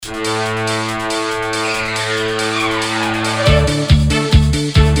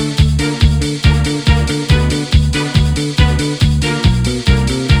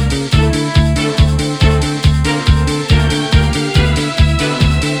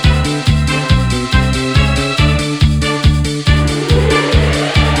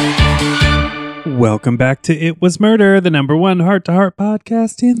Welcome back to It Was Murder, the number one heart-to-heart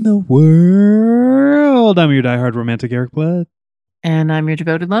podcast in the world. I'm your diehard romantic, Eric Blood. And I'm your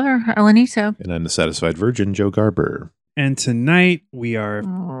devoted lover, Elenito. And I'm the satisfied virgin, Joe Garber. And tonight we are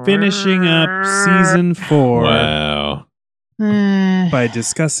finishing up season 4 Wow. by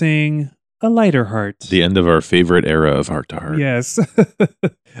discussing A Lighter Heart. The end of our favorite era of heart to heart. Yes.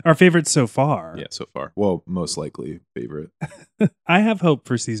 Our favorite so far. Yeah, so far. Well, most likely favorite. I have hope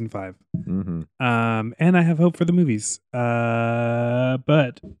for season 5. Mm-hmm. And I have hope for the movies.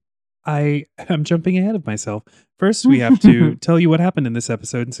 But I am jumping ahead of myself. First, we have to tell you what happened in this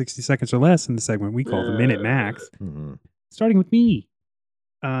episode in 60 seconds or less in the segment we call the Minute Max. Mm-hmm. Starting with me.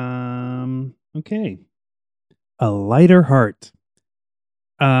 Okay. A Lighter Heart.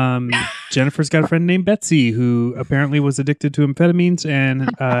 Jennifer's got a friend named Betsy who apparently was addicted to amphetamines and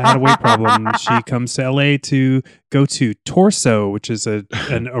had a weight problem. She comes to LA to go to Torso, which is an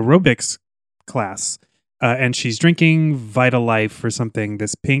aerobics class. And she's drinking Vitalife or something,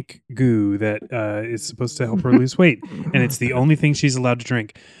 this pink goo that is supposed to help her lose weight. And it's the only thing she's allowed to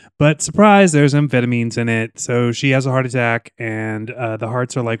drink. But surprise, there's amphetamines in it. So she has a heart attack and the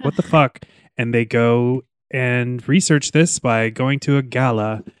hearts are like, what the fuck? And they go and research this by going to a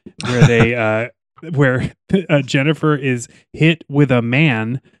gala where they where Jennifer is hit with a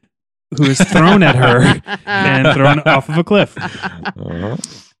man who is thrown at her and thrown off of a cliff.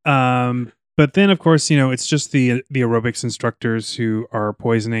 But then, of course, you know, it's just the aerobics instructors who are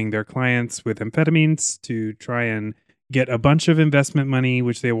poisoning their clients with amphetamines to try and get a bunch of investment money,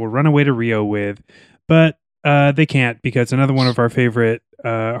 which they will run away to Rio with. But they can't because another one of our favorite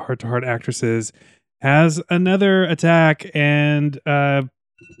heart-to-heart actresses has another attack, and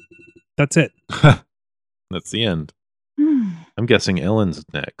that's it. That's the end. I'm guessing Ellen's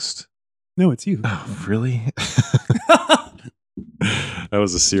next. No, it's you. Oh, really? That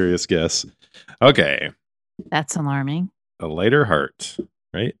was a serious guess. Okay. That's alarming. A lighter heart,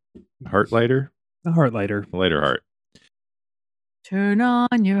 right? Heart lighter? A heart lighter. A lighter heart. Turn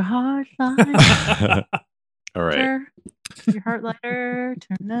on your heart light. All right. Your heart lighter.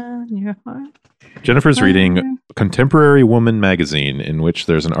 Turn on your heart. Jennifer's reading Contemporary Woman magazine, in which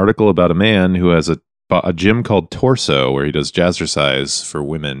there's an article about a man who has a gym called Torso, where he does jazzercise for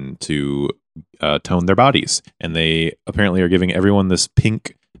women to tone their bodies. And they apparently are giving everyone this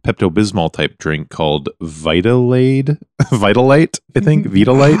pink Pepto-Bismol type drink called Vitalite, I think.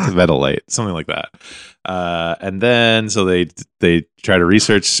 Vitalite, something like that. And then so they try to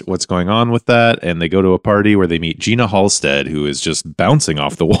research what's going on with that, and they go to a party where they meet Gina Halstead, who is just bouncing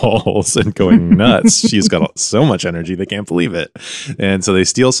off the walls and going nuts. She's got so much energy they can't believe it. And so they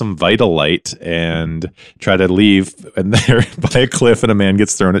steal some Vitalite and try to leave, and they're by a cliff, and a man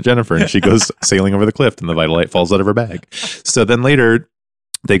gets thrown at Jennifer, and she goes sailing over the cliff, and the Vitalite falls out of her bag. So then later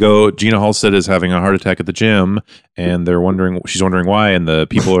Gina Halstead is having a heart attack at the gym, and she's wondering why, and the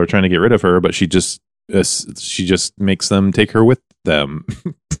people are trying to get rid of her, but she just makes them take her with them.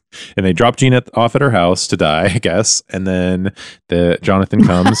 And they drop Gina off at her house to die, I guess. And then Jonathan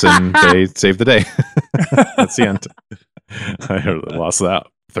comes and they save the day. That's the end. I lost that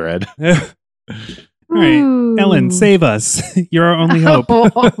thread. All right. Ellen, save us. You're our only hope.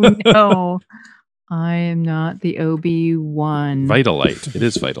 Oh, no. I am not the OB1. Vitalite. It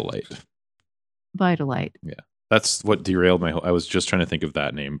is Vitalite. Vitalite. Yeah. That's what derailed my whole... I was just trying to think of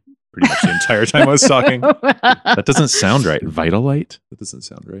that name pretty much the entire time I was talking. That doesn't sound right. Vitalite? That doesn't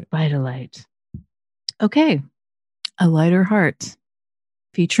sound right. Vitalite. Okay. A Lighter Heart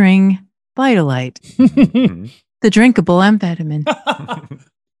featuring Vitalite. The drinkable amphetamine.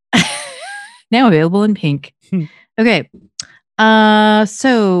 Now available in pink. Okay.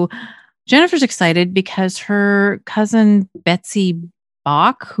 So Jennifer's excited because her cousin Betsy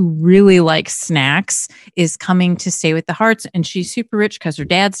Bach, who really likes snacks, is coming to stay with the Hearts, and she's super rich because her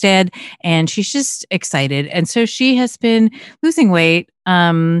dad's dead, and she's just excited. And so she has been losing weight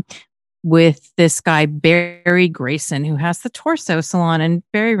with this guy Barry Grayson, who has the Torso Salon, and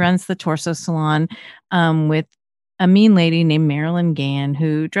Barry runs the Torso Salon with a mean lady named Marilyn Gann,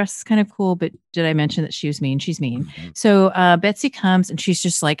 who dresses kind of cool, but did I mention that she was mean? She's mean. So Betsy comes and she's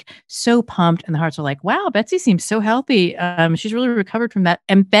just like so pumped, and the Hearts are like, wow, Betsy seems so healthy. She's really recovered from that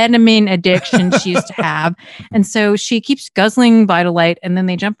amphetamine addiction she used to have. And so she keeps guzzling Vitalite, and then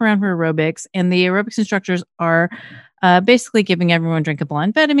they jump around for aerobics, and the aerobics instructors are basically giving everyone drinkable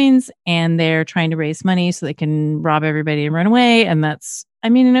amphetamines, and they're trying to raise money so they can rob everybody and run away. And that's, I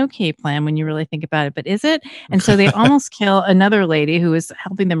mean, an okay plan when you really think about it, but is it? And so they almost kill another lady who is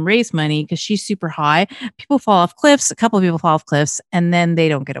helping them raise money because she's super high. People fall off cliffs. A couple of people fall off cliffs, and then they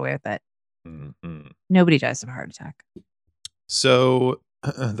don't get away with it. Mm-hmm. Nobody dies of a heart attack. So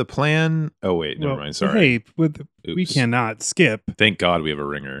The plan. Oh wait, never mind. Sorry. Hey, we Oops. cannot skip Thank God we have a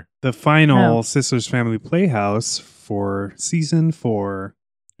ringer. the final Oh. Sisters Family Playhouse for season 4.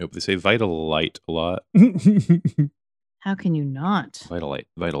 I hope they say Vitalite a lot. How can you not?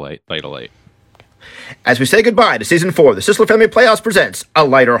 Vitalite. As we say goodbye to season 4, the Sisler Family Playhouse presents A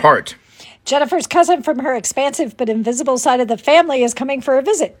Lighter Heart. Jennifer's cousin from her expansive but invisible side of the family is coming for a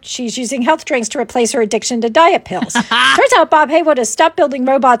visit. She's using health drinks to replace her addiction to diet pills. Turns out Bob Haywood has stopped building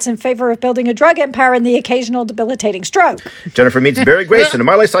robots in favor of building a drug empire and the occasional debilitating stroke. Jennifer meets Barry Grayson and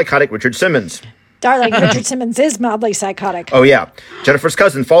mildly psychotic Richard Simmons. Darling, Richard Simmons is mildly psychotic. Oh yeah, Jennifer's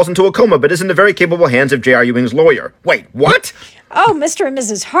cousin falls into a coma but is in the very capable hands of J.R. Ewing's lawyer. Wait, what? Oh, Mr. and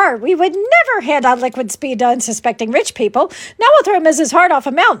Mrs. Hart, we would never hand out liquid speed to unsuspecting rich people. Now we'll throw Mrs. Hart off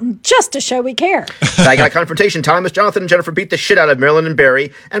a mountain just to show we care. Back at confrontation time as Jonathan and Jennifer beat the shit out of Marilyn and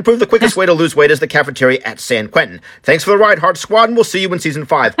Barry and prove the quickest way to lose weight is the cafeteria at San Quentin. Thanks for the ride, Hart Squad, and we'll see you in season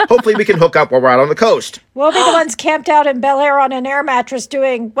 5. Hopefully we can hook up while we're out on the coast. We'll be the ones camped out in Bel Air on an air mattress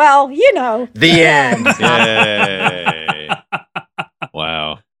doing, well, you know. The end. Yay!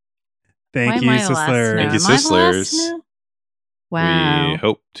 Wow. Thank Why you, am I the last Sisler. now? Thank you, Am I the last Sislers. now? Wow. We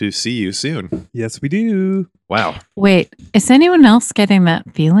hope to see you soon. Yes, we do. Wow. Wait, is anyone else getting that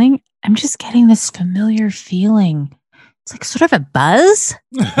feeling? I'm just getting this familiar feeling. It's like sort of a buzz.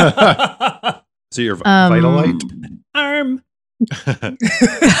 So you're Vitalite? Arm.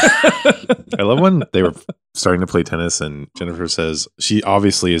 I love when they were starting to play tennis and Jennifer says she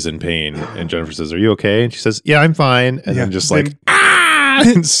obviously is in pain and Jennifer says, "Are you okay?" And she says, "Yeah, I'm fine." And Yeah, then just then- like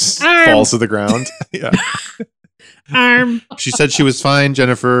and falls to the ground. Yeah. Arm. She said she was fine,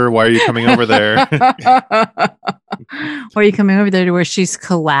 Jennifer. Why are you coming over there? Or are you coming over there to where she's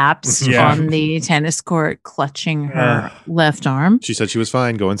collapsed Yeah. on the tennis court, clutching her left arm? She said she was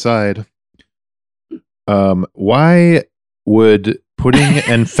fine. Go inside. Why would putting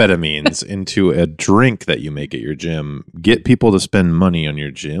amphetamines into a drink that you make at your gym get people to spend money on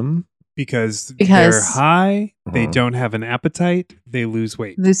your gym? Because they're Because- high, they Uh-huh. don't have an appetite, they lose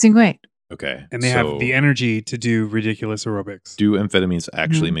weight. Losing weight. Okay. And they so have the energy to do ridiculous aerobics. Do amphetamines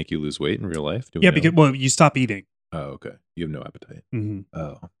actually Mhm. make you lose weight in real life? Do we Yeah, know? because, well, you stop eating. Oh, okay. You have no appetite. Hmm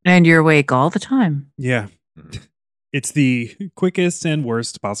Oh. And you're awake all the time. Yeah. Mhm. It's the quickest and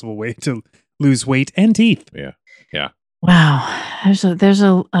worst possible way to lose weight and teeth. Wow. There's a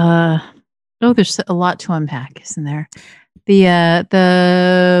lot to unpack, isn't there?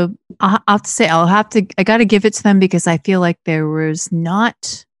 I got to give it to them because I feel like there was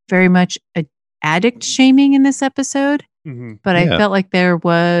not very much addict shaming in this episode, Hmm but Yeah. I felt like there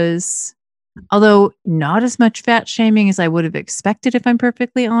was, although not as much fat shaming as I would have expected, if I'm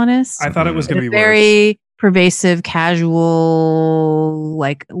perfectly honest. I thought it was But going to a be worse. very pervasive, casual,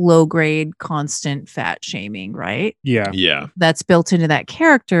 like low grade, constant fat shaming, right? Yeah. Yeah. That's built into that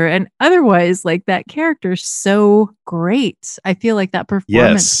character. And otherwise, like that character is so great. I feel like that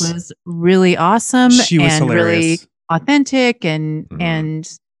performance Yes. was really awesome She was and really hilarious. authentic and Mhm.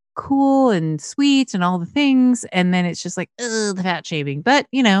 and cool and sweet and all the things. And then it's just like, ugh, the fat shaming. But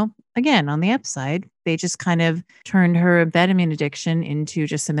again, on the upside, they just kind of turned her amphetamine addiction into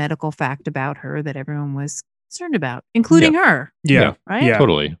just a medical fact about her that everyone was concerned about, including her. Yeah. Right? Yeah.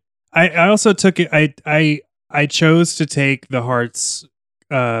 Totally. I also took it. I chose to take the Heart's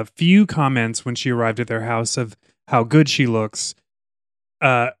few comments when she arrived at their house of how good she looks.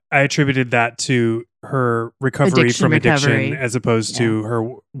 I attributed that to her recovery Addiction from addiction recovery. as opposed to her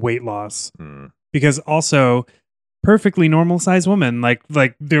weight loss. Mm. Because also, perfectly normal sized woman. Like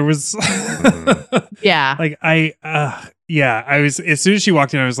there was, Yeah. like I was, as soon as she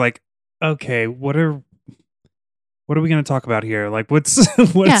walked in, I was like, okay, what are we going to talk about here? Like what's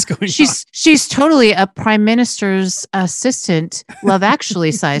going on? She's totally a prime minister's assistant, Love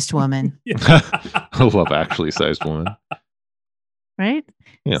Actually sized woman, Love Actually sized woman. right?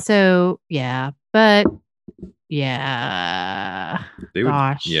 Yeah. So yeah, but yeah, They would,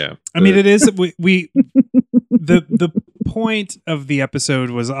 gosh, yeah. I mean, it is we the point of the episode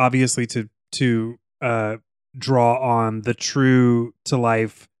was obviously to draw on the true to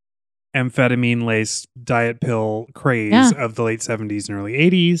life amphetamine laced diet pill craze Yeah. of the late 70s and early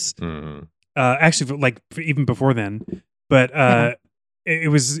 80s. Mm. Actually, even before then, but Yeah.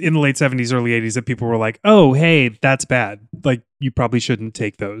 it was in the late 70s, early 80s that people were like, "Oh, hey, that's bad. Like, you probably shouldn't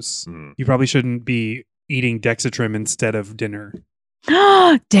take those. Mm. You probably shouldn't be eating Dexatrim instead of dinner."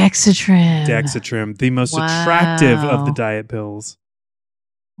 Dexatrim. Dexatrim, the most attractive of the Wow. diet pills.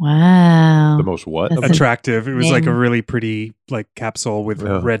 Wow. The most what? That's Of- Attractive. It was like a name. really pretty like capsule with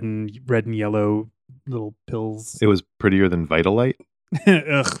Yeah. red and yellow little pills. It was prettier than Vitalite,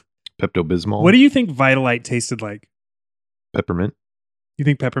 Ugh. Pepto Bismol, What do you think Vitalite tasted like? peppermint. You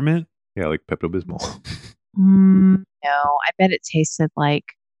think peppermint? Yeah, like Pepto-Bismol. No, I bet it tasted like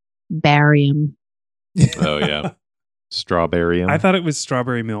barium. Oh yeah, strawberry. I thought it was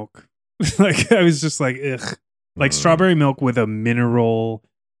strawberry milk. Like I was just like, ugh. Like strawberry milk with a mineral,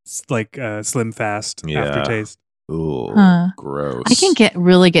 like Slim Fast Yeah. aftertaste. Ooh, Huh. gross. I can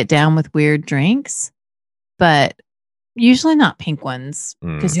really get down with weird drinks, but usually not pink ones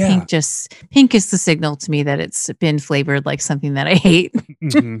because Yeah. pink is the signal to me that it's been flavored like something that I hate.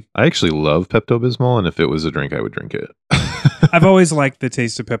 Mhm. I actually love Pepto-Bismol, and if it was a drink, I would drink it. I've always liked the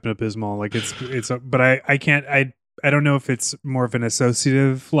taste of Pepto-Bismol. Like but I can't. I don't know if it's more of an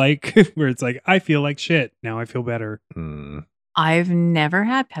associative like where it's like I feel like shit. Now I feel better. Mm. I've never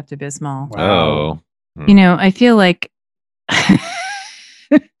had Pepto-Bismol. Wow. Oh, You know, I feel like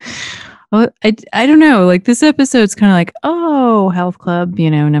well, I don't know. Like this episode's kind of like, oh, health club,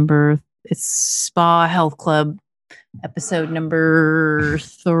 you know, it's Spa Health Club episode number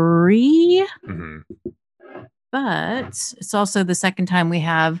 3. mhm. But it's also the second time we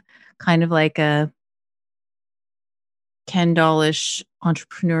have kind of like a Ken Doll-ish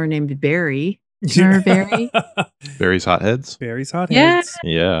entrepreneur named Barry. Remember Barry? Barry's hotheads. Barry's hot Yeah. heads.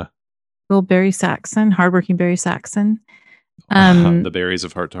 Yeah, Little Barry Saxon, hardworking Barry Saxon. the berries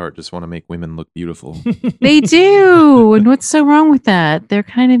of Heart to Heart just want to make women look beautiful. They do. And what's so wrong with that? They're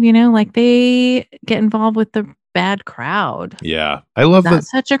kind of, you know, like they get involved with the bad crowd. Yeah, I love that.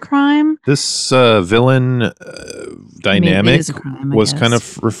 That's such a crime. This villain I mean, it dynamic is a crime, I was kind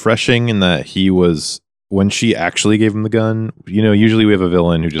guess. of refreshing in that he was, when she actually gave him the gun, you know, usually we have a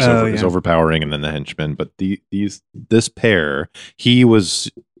villain who just is Yeah. overpowering and then the henchman, but this pair, he was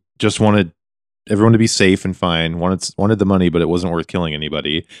just wanted everyone to be safe and fine, wanted the money, but it wasn't worth killing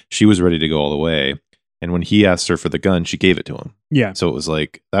anybody. She was ready to go all the way. And when he asked her for the gun, she gave it to him. Yeah. So it was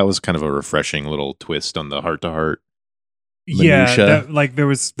like, that was kind of a refreshing little twist on the Heart to Heart. Yeah. Minutia. Like there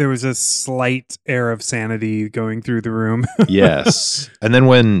was a slight air of sanity going through the room. Yes. And then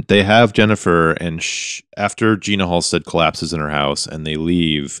when they have Jennifer and after Gina Halstead collapses in her house and they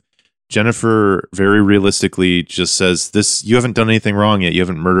leave, Jennifer very realistically just says, you haven't done anything wrong yet. You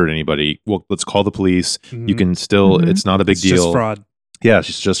haven't murdered anybody. Well, let's call the police. You can still, Mhm. it's not a big It's deal. just fraud. Yeah,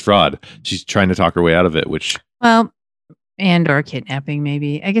 she's just fraud. She's trying to talk her way out of it, which, Well, and or kidnapping,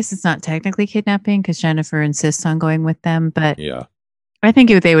 maybe. I guess it's not technically kidnapping because Jennifer insists on going with them, but yeah. I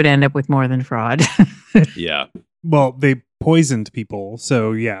think they would end up with more than fraud. Yeah. Well, they poisoned people,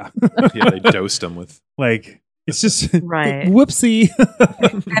 so yeah. Yeah, they dosed them with. Like it's just Right. Whoopsie.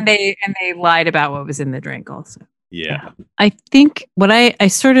 and they lied about what was in the drink also. Yeah. I think what I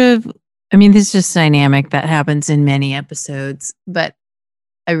sort of, I mean, this is just dynamic that happens in many episodes, but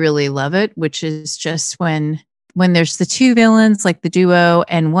I really love it, which is just when there's the two villains, like the duo,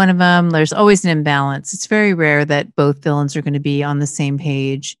 and one of them, there's always an imbalance. It's very rare that both villains are going to be on the same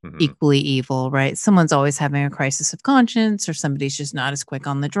page, Mhm. equally evil, right? Someone's always having a crisis of conscience, or somebody's just not as quick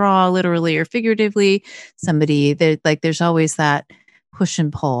on the draw, literally or figuratively. There's always that push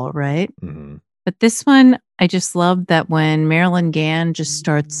and pull, right? Mhm. But this one, I just love that when Marilyn Gann just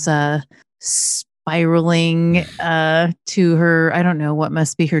starts spiraling to her, I don't know what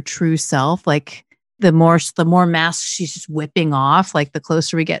must be her true self. Like the more masks she's just whipping off, like the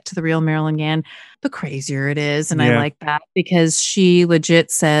closer we get to the real Marilyn Gann, the crazier it is. And I Yeah. like that because she legit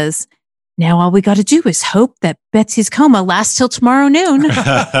says, now all we got to do is hope that Betsy's coma lasts till tomorrow noon.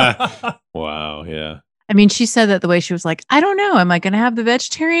 Wow. Yeah. I mean, she said that the way she was like, I don't know. Am I going to have the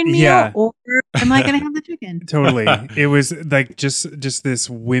vegetarian meal Yeah. or am I going to have the chicken? Totally. It was like just this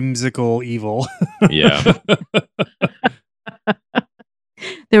whimsical evil. Yeah.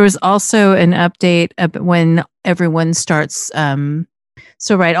 There was also an update when everyone starts.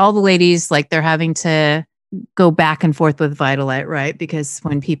 So, right, all the ladies, like they're having to go back and forth with Vitalite, right? Because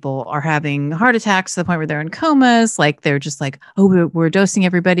when people are having heart attacks to the point where they're in comas, like they're just like, oh, we're dosing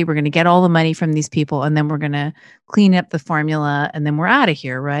everybody. We're going to get all the money from these people. And then we're going to clean up the formula. And then we're out of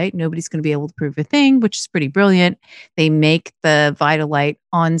here, right? Nobody's going to be able to prove a thing, which is pretty brilliant. They make the Vitalite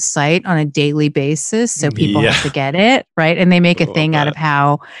on site on a daily basis. So people Yeah. have to get it, right? And they make a Love thing out that.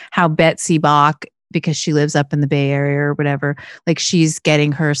 of how Betsy Bach, because she lives up in the Bay Area or whatever, like she's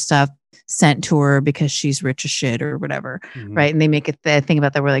getting her stuff sent to her because she's rich as shit or whatever, Mhm. right? And they make a thing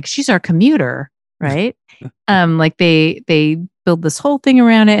about that where like she's our commuter, right? Like they build this whole thing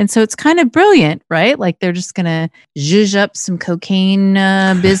around it, and so it's kind of brilliant, right? Like they're just gonna zhuzh up some cocaine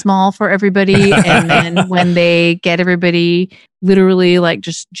Bismol for everybody, and then when they get everybody literally like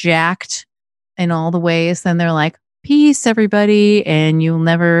just jacked in all the ways, then they're like, peace everybody, and you'll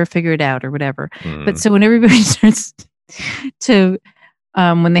never figure it out or whatever. But so when everybody starts to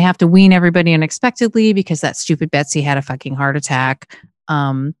when they have to wean everybody unexpectedly because that stupid Betsy had a fucking heart attack,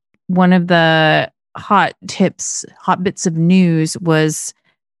 one of the hot bits of news was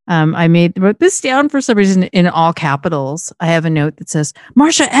wrote this down for some reason in all capitals. I have a note that says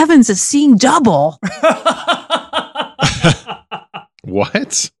Marsha Evans is seeing double.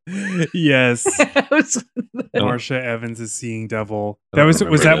 What? Yes. Was- Marsha Evans is seeing double. I That don't was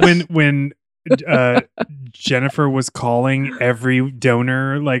remember that this. when Jennifer was calling every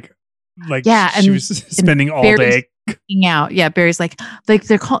donor like Yeah, she and- was spending all Barry's day. freaking out. Yeah, Barry's like they're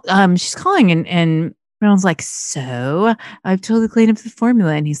she's calling and Ronald's like, so I've totally cleaned up the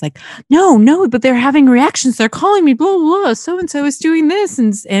formula. And he's like, no, but they're having reactions. They're calling me, blah, blah, blah. So-and-so is doing this.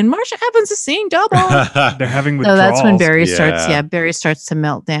 And Marsha Evans is seeing double. They're having So withdrawals. that's when Barry Yeah. starts to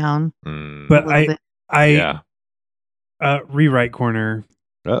melt down. Mm, But a little bit. yeah. Rewrite corner.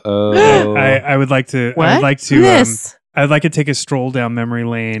 Uh-oh. I would like to. What? I would like to. This. I'd like to take a stroll down memory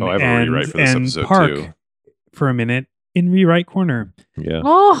lane Oh, I have a and, rewrite for this and episode, park too. for a minute in Rewrite Corner. Yeah.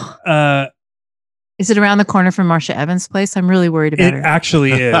 Oh, is it around the corner from Marsha Evans' place? I'm really worried about It her.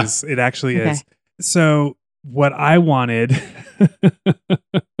 actually is. It actually Okay. is. So what I wanted,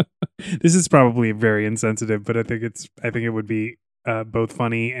 this is probably very insensitive, but I think it would be both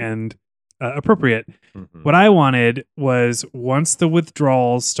funny and appropriate. Mhm. What I wanted was once the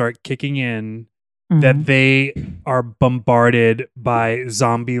withdrawals start kicking in, Mhm. that they are bombarded by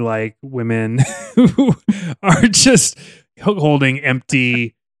zombie-like women who are just holding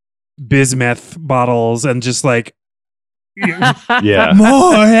empty bismuth bottles and just like Yeah.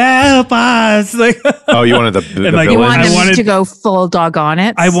 more help us. Like, Oh, you wanted the And, like, you villains? want I them wanted- to go full dog on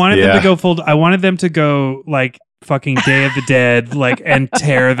it? I wanted them Yeah. to go full. I wanted them to go like fucking Day of the Dead, like, and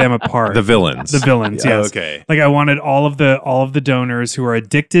tear them apart. The villains. The villains, Yeah, yes. Okay. Like I wanted all of the donors who are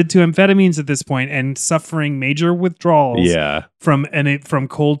addicted to amphetamines at this point and suffering major withdrawals Yeah. from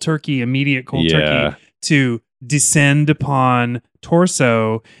cold turkey, immediate cold Yeah. turkey, to descend upon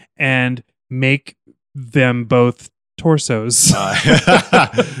Torso and make them both torsos.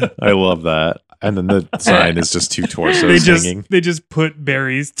 I love that. And then the sign is just two torsos hanging. they just put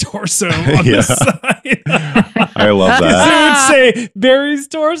Barry's torso on Yeah. the side. I love that. So it would say Barry's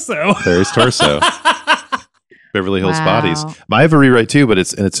torso. There's torso. Beverly Hills Wow. Bodies. I have a rewrite too, but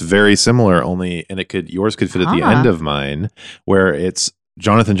it's very similar. Only yours could fit at the Ah. end of mine, where it's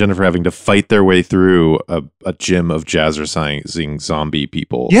Jonathan and Jennifer having to fight their way through a gym of jazzercising zombie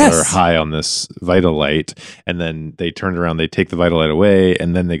people Yes. that are high on this Vitalite, and then they turn around, they take the Vitalite away,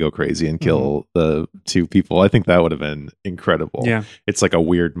 and then they go crazy and kill the two people. I think that would have been incredible. Yeah. It's like a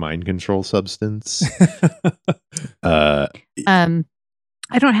weird mind control substance. I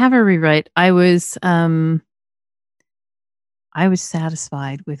don't have a rewrite. I was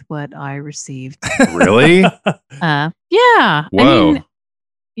satisfied with what I received. Really? Yeah. Whoa. I mean,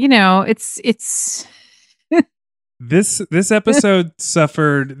 it's This episode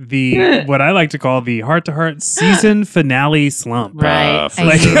suffered the what I like to call the heart-to-heart season finale slump. right. for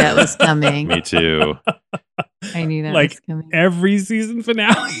I knew sure. that was coming. Me too. I knew that Like, was coming. Every season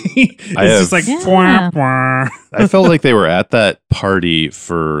finale, it's I just like have- Yeah. "Pwah, pwah." I felt like they were at that party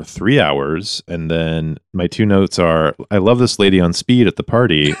for 3 hours. And then my two notes are, I love this lady on speed at the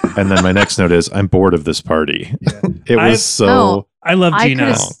party. And then my next note is, I'm bored of this party. It I've- was so. Oh. I love I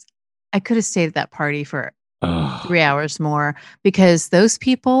Gina. could have stayed at that party for Ugh. 3 hours more because those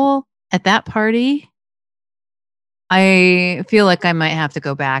people at that party, I feel like I might have to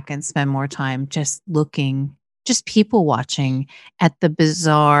go back and spend more time just people watching at the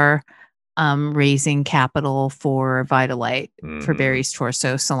bizarre raising capital for Vitalite for Mhm. Barry's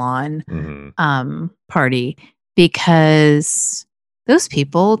Torso Salon Mhm. party, because those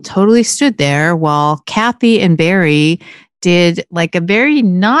people totally stood there while Kathy and Barry did like a very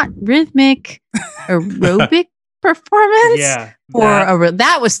not rhythmic aerobic performance. Yeah,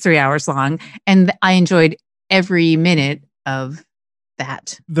 That was 3 hours long, and I enjoyed every minute of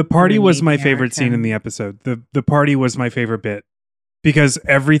that. the party was Renee my favorite scene in American. the episode. The party was my favorite bit because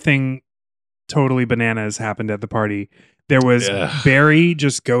everything totally bananas happened at the party. There was Yeah. Barry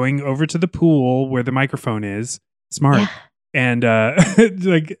just going over to the pool where the microphone is, smart, Yeah. and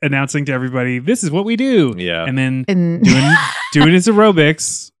like announcing to everybody, "This is what we do," Yeah. and then And doing his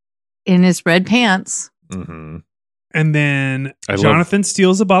aerobics. in his red pants. hmm And then I love- Jonathan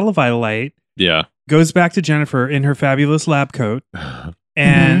steals a bottle of Vitalite, Yeah. goes back to Jennifer in her fabulous lab coat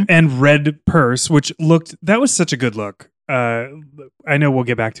Mm-hmm. and red purse, which that was such a good look. I know we'll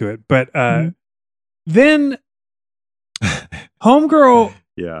get back to it, but Mhm. then Homegirl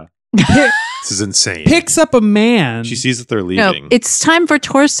Yeah. pi- This is insane. picks up a man. She sees that they're No, leaving. it's time for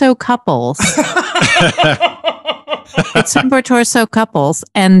torso couples. It's time for torso couples,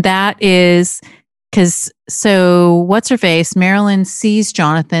 and that is Because so what's her face? Marilyn sees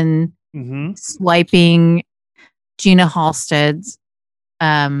Jonathan Mm-hmm. swiping Gina Halstead's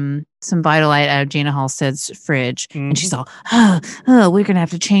some Vitalite out of Gina Halstead's fridge, and she's all, we're gonna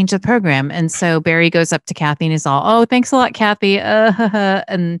have to change the program. And so Barry goes up to Kathy and is all, oh, thanks a lot, Kathy.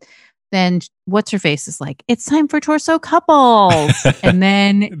 And then what's her face is like, it's time for torso couples, and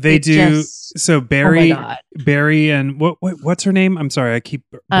then They it do. just- So oh my Barry, God. Barry, and what's her name? I'm sorry, I keep.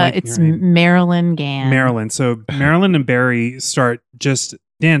 blanking It's her name. Marilyn Gann. Marilyn. So Marilyn and Barry start just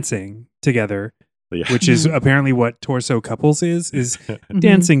dancing together, Yeah. which is apparently what torso couples is Mhm.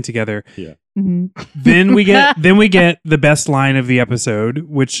 dancing together. Mhm. Then we get the best line of the episode,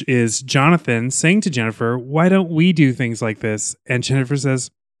 which is Jonathan saying to Jennifer, "Why don't we do things like this?" And Jennifer says,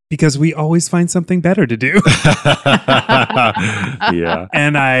 "Because we always find something better to do." Yeah.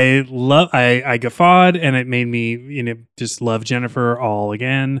 And I guffawed, and it made me just love Jennifer all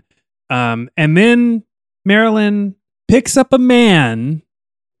again. And then Marilyn picks up a man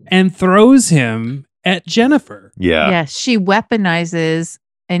and throws him at Jennifer, Yeah. Yes, she weaponizes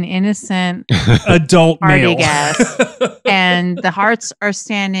an innocent, adult Party male. guest. And the Hearts are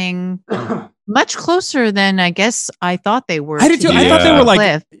standing much closer than I guess I thought they were. I did to too. I the thought they were, like,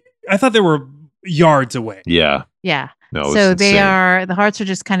 cliff. I thought they were yards away. Yeah. Yeah. No, it's So they insane. are, the Hearts are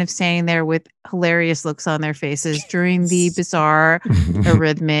just kind of standing there with hilarious looks on their faces during the bizarre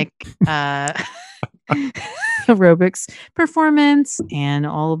arrhythmic aerobics performance and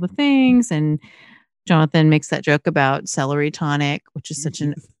all of the things. And Jonathan makes that joke about celery tonic, which is such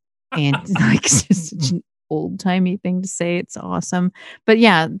an like just such an old timey thing to say. It's awesome. But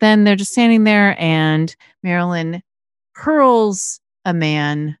yeah, then they're just standing there, and Marilyn hurls a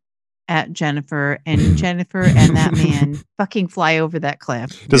man at Jennifer, and Jennifer and that man fucking fly over that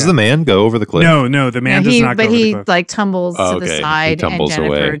cliff. Does Yeah. the man go over the cliff? No, the man does not go but over the he cliff. like tumbles Oh, to okay. the He side, and tumbles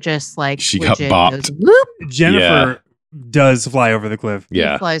Jennifer away. just like She got legit bopped. goes, whoop. Jennifer does fly over the cliff. He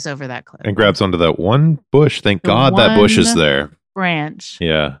Yeah. flies over that cliff. And grabs onto that one bush. Thank The God that bush is one- there. branch.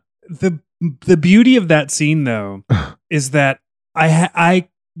 Yeah. The beauty of that scene, though, is that I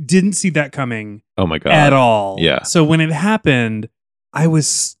didn't see that coming Oh my God. at all. Yeah. So when it happened, I was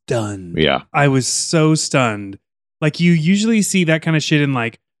stunned. Yeah. I was so stunned. Like, you usually see that kind of shit in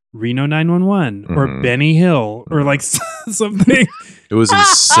like Reno 911 or Mhm. Benny Hill or like something. It was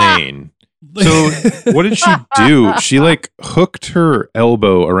insane. So what did she do? She like hooked her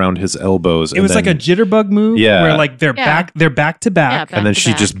elbow around his elbows. It was like a jitterbug move, Yeah. where like they're Yeah. back to back. Yeah, and then back to she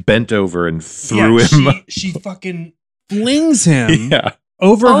back. just bent over and threw him. She fucking flings him Yeah.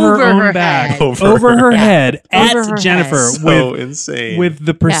 over her Over own her back, head. over her head at Over her Jennifer head. So insane. with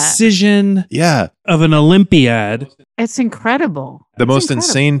the precision yeah. of an Olympiad. It's incredible. The It's most incredible.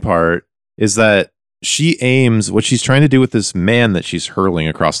 insane part is that she aims, what she's trying to do with this man that she's hurling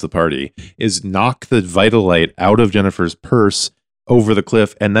across the party is knock the Vitalite out of Jennifer's purse over the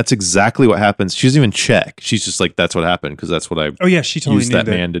cliff. And that's exactly what happens. She doesn't even check. She's just like, that's what happened because that's what I Oh yeah, she totally used knew that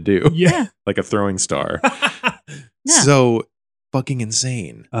man to do. Yeah. Like a throwing star. Yeah. So fucking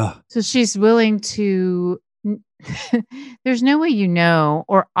insane. So she's willing to. There's no way you know,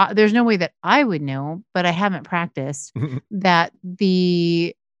 or there's no way that I would know, but I haven't practiced that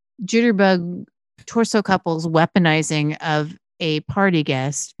the jitterbug torso couple's weaponizing of a party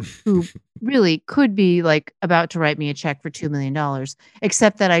guest who really could be like about to write me a check for $2 million,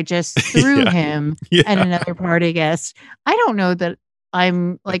 except that I just threw Yeah. him Yeah. at another party guest. I don't know that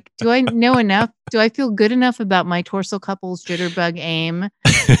I'm like, do I know enough? Do I feel good enough about my torso couple's jitterbug aim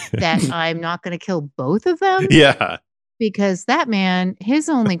that I'm not going to kill both of them? Yeah. Because that man, his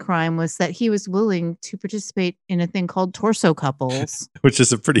only crime was that he was willing to participate in a thing called torso couples. Which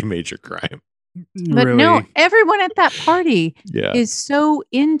is a pretty major crime. But really. no, everyone at that party Yeah. is so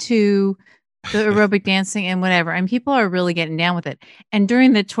into the aerobic dancing and whatever. And people are really getting down with it. And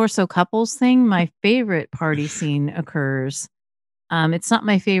during the torso couples thing, my favorite party scene occurs. It's not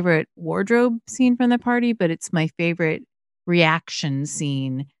my favorite wardrobe scene from the party, but it's my favorite reaction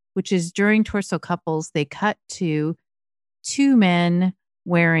scene, which is during torso couples, they cut to two men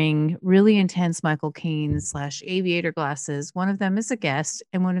wearing really intense Michael Caine / aviator glasses. One of them is a guest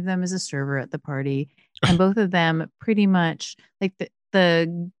and one of them is a server at the party. And both of them pretty much like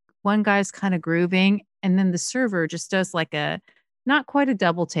the one guy's kind of grooving. And then the server just does like not quite a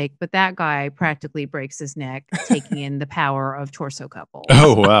double take, but that guy practically breaks his neck taking in the power of torso couples.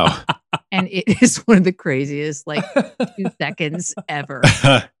 Oh, wow. And it is one of the craziest like 2 seconds ever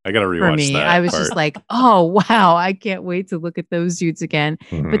I got to rewatch for me. that. I was part. just like, oh, wow, I can't wait to look at those dudes again.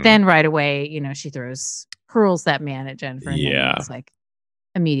 Mhm. But then right away, she hurls that man at Jennifer. And then Yeah. it's like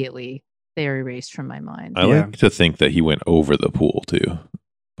immediately they're erased from my mind. I Yeah. like to think that he went over the pool too.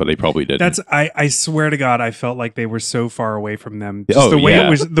 but they probably didn't. That's I swear to God, I felt like they were so far away from them. Just Oh, the way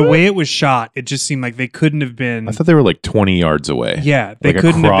yeah. the way it was shot, it just seemed like they couldn't have been. I thought they were like 20 yards away. Yeah, they like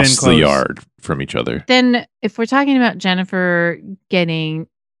couldn't have been across close. the yard from each other. Then, if we're talking about Jennifer getting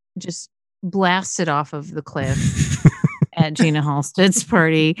just blasted off of the cliff at Gina Halstead's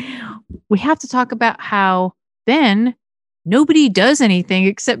party, we have to talk about how then nobody does anything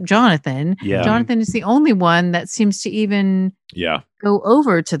except Jonathan. Yeah. Jonathan is the only one that seems to even Yeah. go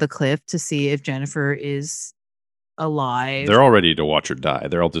over to the cliff to see if Jennifer is alive. They're all ready to watch her die.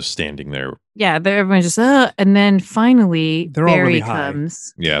 They're all just standing there. Yeah, everyone's just, and then finally They're all Barry really high.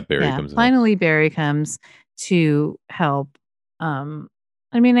 comes. Yeah, Barry comes in. Finally, Barry comes to help.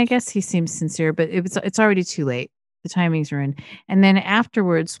 I mean, I guess he seems sincere, but it's already too late. The timings are in. And then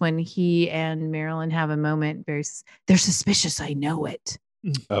afterwards, when he and Marilyn have a moment, Barry says, "They're suspicious. I know it."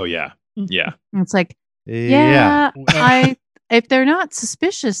 Oh, yeah. Yeah. And it's like, yeah, if they're not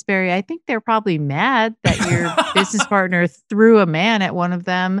suspicious, Barry, I think they're probably mad that your business partner threw a man at one of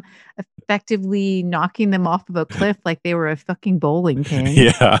them, effectively knocking them off of a cliff like they were a fucking bowling pin.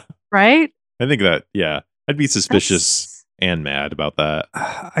 Yeah. Right? I think that, yeah. I'd be suspicious and mad about that.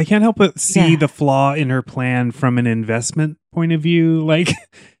 I can't help but see Yeah. the flaw in her plan from an investment point of view. Like,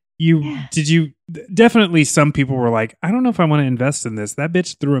 definitely some people were like, I don't know if I want to invest in this. That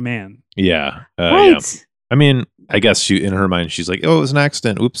bitch threw a man. Yeah. Right. Yeah. I mean, I guess in her mind, she's like, oh, it was an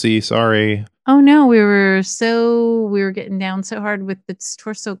accident. Oopsie. Sorry. Oh no, we were getting down so hard with this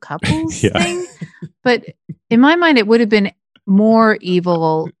torso couples Yeah. thing. But in my mind, it would have been more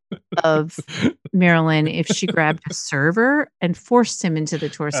evil of Marilyn if she grabbed a server and forced him into the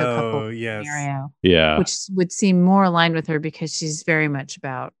torso couple yes. scenario, Yeah. which would seem more aligned with her because she's very much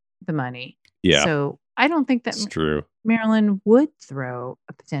about the money. Yeah. So I don't think that It's true. Marilyn would throw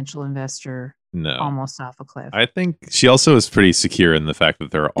a potential investor No. almost off a cliff. I think she also is pretty secure in the fact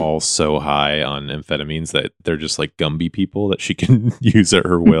that they're all so high on amphetamines that they're just like Gumby people that she can use at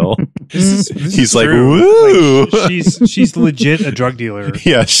her will. This He's is like, true. woo! Like, she's legit a drug dealer.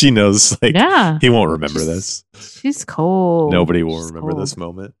 Yeah, she knows. Like, Yeah. he won't remember this. She's cold. Nobody will She's remember cold. this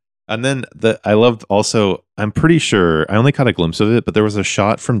moment. And then I loved also, I'm pretty sure, I only caught a glimpse of it, but there was a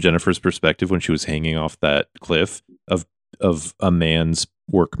shot from Jennifer's perspective when she was hanging off that cliff of a man's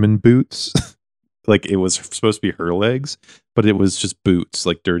workman boots. Like it was supposed to be her legs, but it was just boots,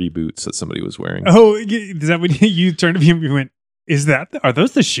 like dirty boots that somebody was wearing. Oh, is that when you turned to me and you went, are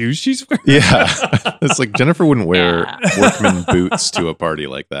those the shoes she's wearing? Yeah. It's like Jennifer wouldn't wear Yeah. workman boots to a party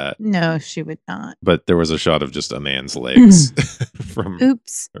like that. No, she would not. But there was a shot of just a man's legs from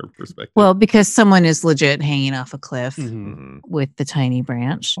Oops. her perspective. Well, because someone is legit hanging off a cliff Mhm. Mhm. with the tiny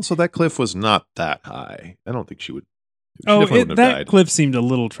branch. Also, that cliff was not that high. I don't think she would. She Oh, definitely wouldn't have that died. cliff seemed a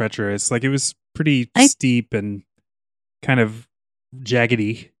little treacherous. Like it was pretty steep and kind of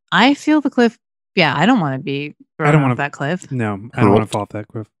jaggedy. I feel the cliff. Yeah, I don't want to be thrown I don't off wanna- that cliff. No, I don't want to fall off that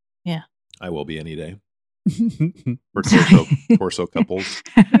cliff. I will be any day. Yeah. For torso couples.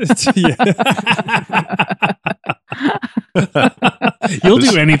 You'll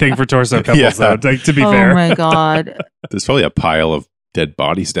do anything for torso couples, Yeah. though. Like, to be Oh fair, my god. There's probably a pile of dead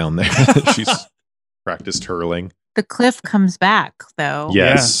bodies down there. She's practiced hurling. The cliff comes back though.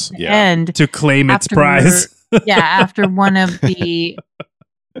 Yes. Yeah. And to claim its after- prize, yeah, after one of the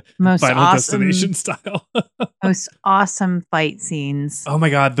most Final awesome, Destination style. most awesome fight scenes. Oh my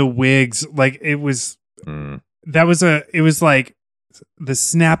god, the wigs! Like it was. Mm. It was like the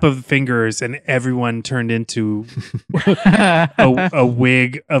snap of fingers, and everyone turned into a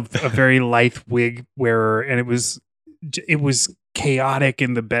wig of a very lithe wig wearer, and it was chaotic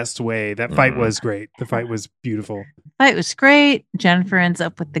in the best way. That fight was great. The fight was beautiful. Fight was great. Jennifer ends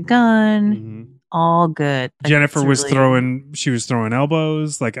up with the gun. Mhm. All good. Like, Jennifer it's was really- throwing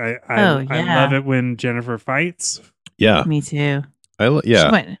elbows. Like I Oh, I yeah. love it when Jennifer fights. Yeah. Me too.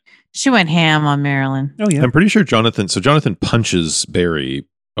 Yeah. She went ham on Marilyn. Oh yeah. I'm pretty sure Jonathan punches Barry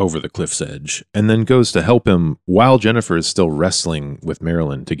over the cliff's edge and then goes to help him while Jennifer is still wrestling with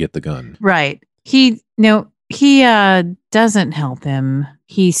Marilyn to get the gun. Right. He doesn't help him.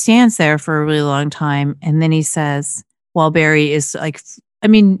 He stands there for a really long time and then he says, while Barry is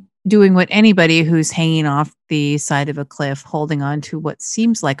doing what anybody who's hanging off the side of a cliff holding on to what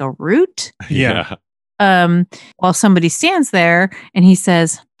seems like a root. Yeah. While somebody stands there and he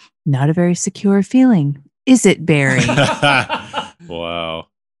says, "Not a very secure feeling, is it, Barry?" Wow.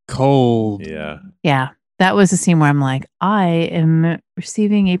 Cold. Yeah. Yeah. that was a scene where I'm like, I am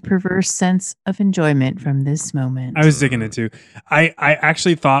receiving a perverse sense of enjoyment from this moment. I was digging it too. I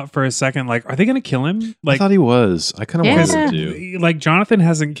actually thought for a second, like, are they going to kill him? I Like, thought he was. I kind of Yeah. wanted to. like Jonathan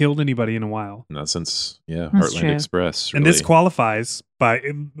hasn't killed anybody in a while, Not since, That's Heartland true. Express. and this really. qualifies by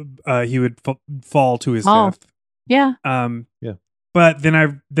he would fall to his Fall. death. Yeah. Yeah. But then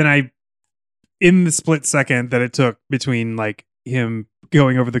I, in the split second that it took between like him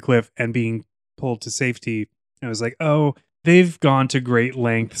going over the cliff and being pulled to safety, I was like, oh, they've gone to great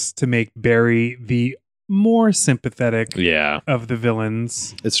lengths to make Barry the more sympathetic Yeah, of the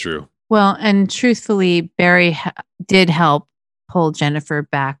villains. it's true. Well, and truthfully, Barry did help pull Jennifer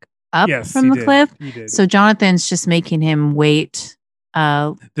back up Yes, from he the did. cliff. He did. So Jonathan's just making him wait.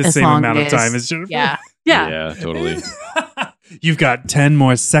 The as same long amount of as- time as Jennifer. Yeah. Yeah. Yeah, totally. You've got 10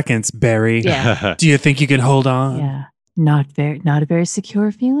 more seconds, Barry. Yeah. Do you think you can hold on? Yeah. Not a very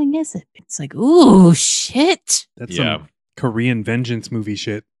secure feeling, is it? It's like, ooh, shit. That's Yeah. some Korean vengeance movie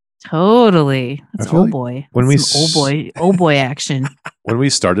shit. Totally. That's I feel old like boy. when That's we some old boy action. When we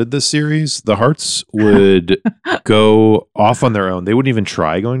started this series, the Hearts would go off on their own. They wouldn't even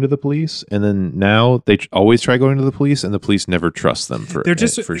try going to the police, and then now they always try going to the police, and the police never trust them for They're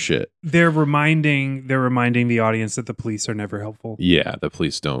just- for shit. They're reminding the audience that the police are never helpful. Yeah, the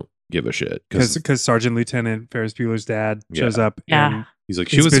police don't give a shit Because Sergeant Lieutenant Ferris Bueller's dad shows up. Yeah. And he's like,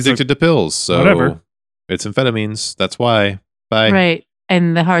 she It's was basically- addicted to pills, so Whatever. it's amphetamines. That's why. Bye. Right.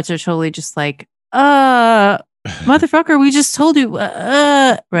 And the Hearts are totally just like, motherfucker, we just told you,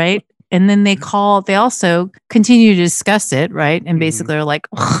 right? And then they also continue to discuss it, right? And Mhm. basically are like,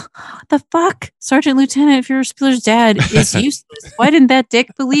 what the fuck? Sergeant Lieutenant Ferris Bueller's dad is useless. Why didn't that dick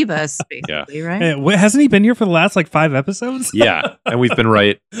believe us? Basically, right? hasn't he been here for the last like 5 episodes? Yeah, and we've been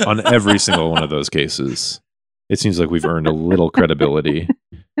right on every single one of those cases. It seems like we've earned a little credibility.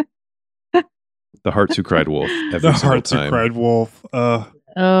 The Hearts Who Cried Wolf. Every The single Hearts Who time. Cried Wolf.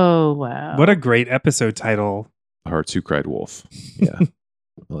 Oh, wow. What a great episode title. The Hearts Who Cried Wolf. Yeah, I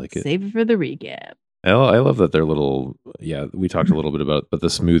like it. Save it for the recap. I love that they're little. Yeah, we talked a little bit about, but the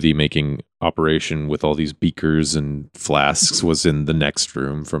smoothie making operation with all these beakers and flasks was in the next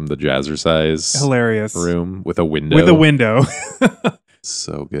room from the Jazzercise Hilarious. room with a window. With a window.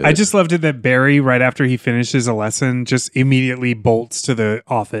 So good. I just loved it that Barry, right after he finishes a lesson, just immediately bolts to the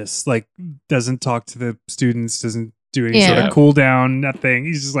office. Like, doesn't talk to the students, doesn't do any sort Yeah. of cool down, nothing.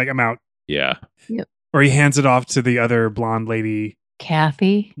 He's just like, I'm out. Yeah. Or he hands it off to the other blonde lady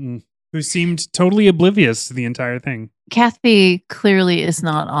Kathy. who seemed totally oblivious to the entire thing. Kathy clearly is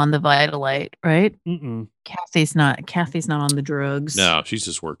not on the Vitalite, right? Mm-mm. Kathy's not on the drugs. No, she's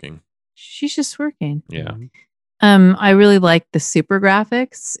just working. She's just working. Yeah. I really like the super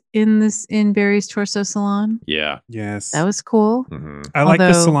graphics in Barry's torso salon. Yeah. Yes. That was cool. hmm I like the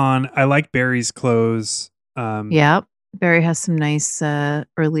Although- salon. I like Barry's clothes. Yeah. Barry has some nice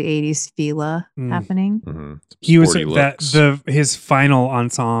early 80s Fila Mm. happening. hmm He was looks. his final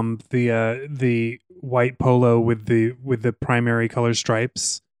ensemble, the white polo with the primary color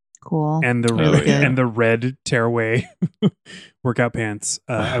stripes Cool. and the Oh, yeah. and the red tearaway workout pants.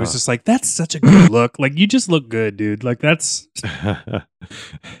 I was Uh-huh. just like, that's such a good look. Like, you just look good, dude. Like, that's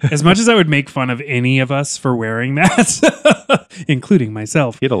as much as I would make fun of any of us for wearing that, including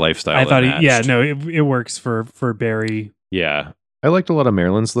myself. He had a lifestyle. I thought, that yeah, matched. no, it works for Barry. Yeah. I liked a lot of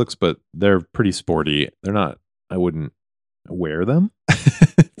Marilyn's looks, but they're pretty sporty. They're not, I wouldn't wear them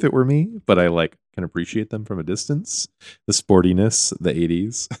if it were me, but I can appreciate them from a distance. The sportiness, the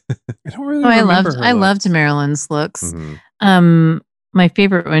 80s. I don't really. Oh, I remember her loved looks. Marilyn's looks. Mhm. My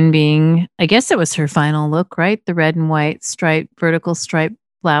favorite one being, I guess it was her final look, right? The red and white vertical stripe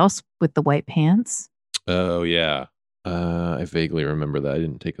blouse with the white pants. Oh, yeah. I vaguely remember that. I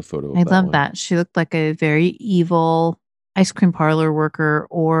didn't take a photo of I that love one. that. She looked like a very evil ice cream parlor worker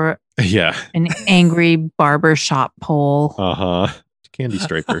or Yeah. an angry barber shop pole. Uh-huh. Candy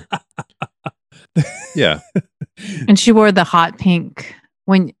striper. Yeah. And she wore the hot pink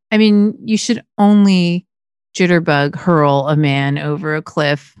you should only jitterbug hurl a man over a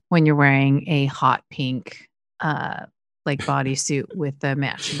cliff when you're wearing a hot pink bodysuit with the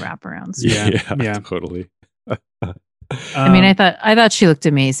matching wraparounds. Yeah. Totally. I thought she looked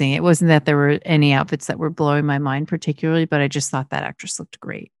amazing. It wasn't that there were any outfits that were blowing my mind particularly, but I just thought that actress looked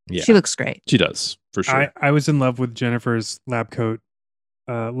great. Yeah. She looks great. She does, for sure. I was in love with Jennifer's lab coat,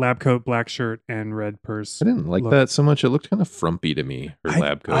 black shirt, and red purse. I didn't like look. that so much. It looked kind of frumpy to me, her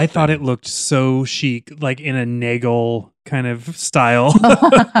lab coat. I thought thing. it looked so chic, like in a Nagel kind of style.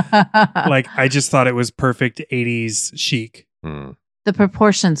 Like, I just thought it was perfect 80s chic. Hmm. The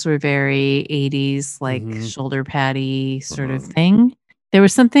proportions were very 80s, like Mhm. shoulder patty sort of Mhm. thing. There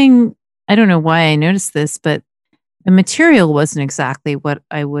was something, I don't know why I noticed this, but the material wasn't exactly what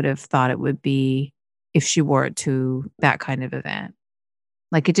I would have thought it would be if she wore it to that kind of event.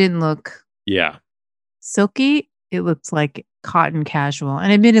 Like it didn't look Yeah. silky. It looked like cotton casual.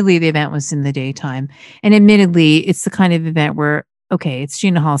 And admittedly, the event was in the daytime. And admittedly, it's the kind of event where, okay, it's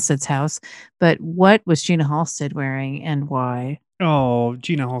Gina Halstead's house, but what was Gina Halstead wearing and why? Oh,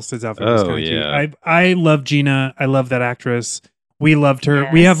 Gina Halstead's outfit was Oh, kind of yeah. cute. I love Gina. I love that actress. We loved her.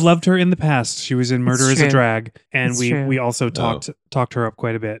 We have Yes. loved her in the past. She was in Murder It's as a true. Drag, and It's we true. also talked her up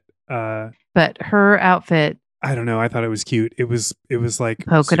quite a bit. But her outfit, I don't know. I thought it was cute. It was like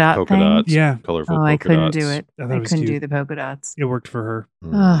polka dot Polka thing. dots. Yeah. Colorful Oh, polka I couldn't dots. do it. I thought I it was couldn't cute. do the polka dots. it worked for her.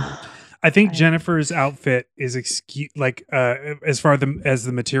 Ugh. I think I- Jennifer's outfit is as far as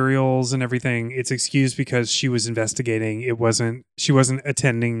the materials and everything, it's excused because she was investigating. She wasn't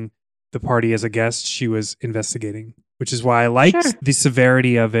attending the party as a guest. She was investigating, which is why I liked Sure. the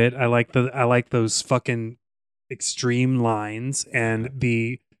severity of it. I like those fucking extreme lines and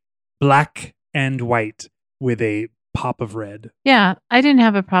the black and white with a pop of red. Yeah, I didn't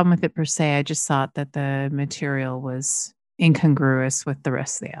have a problem with it per se. I just thought that the material was incongruous with the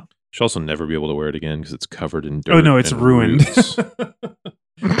rest of the outfit. She'll also never be able to wear it again because it's covered in dirt. Oh no, it's and ruined.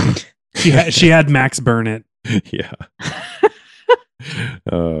 roots. she had Max burn it. Yeah.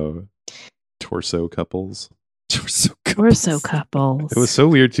 Torso couples. Torso couples. It was so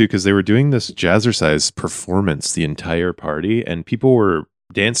weird too because they were doing this jazzercise performance the entire party, and people were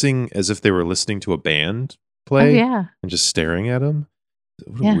dancing as if they were listening to a band Oh play yeah. and just staring at them.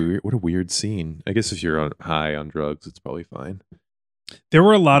 Yeah. What a weird scene. I guess if you're high on drugs, it's probably fine. There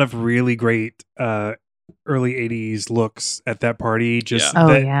were a lot of really great early 80s looks at that party. Just Oh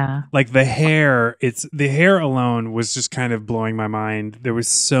that- yeah. like the hair, the hair alone was just kind of blowing my mind. There was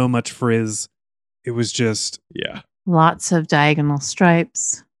so much frizz. It was just Yeah. Lots of diagonal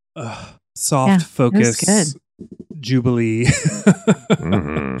stripes. soft Yeah, it was focus good. jubilee.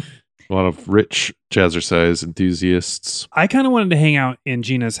 Mhm. A lot of rich jazzercise enthusiasts. I kind of wanted to hang out in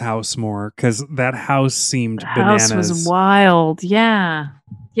Gina's house more because that house seemed The bananas. house was wild. Yeah.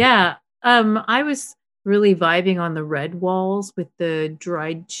 Yeah. I was really vibing on the red walls with the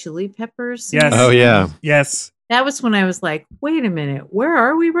dried chili peppers. Yes. Oh yeah. Yes. That was when I was like, wait a minute, where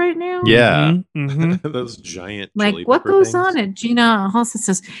are we right now? Yeah. Mhm. Those giant Like, chili what pepper goes things. on at Gina Halstead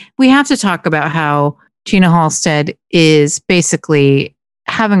says? We have to talk about how Gina Halstead is basically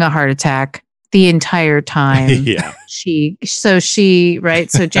having a heart attack the entire time. Yeah. So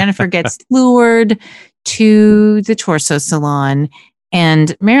Jennifer gets lured to the torso salon,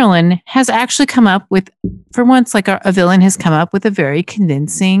 and Marilyn has actually come up with, for once, like a villain has come up with a very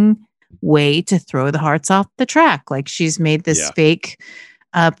convincing way to throw the hearts off the track. Like she's made this Yeah. fake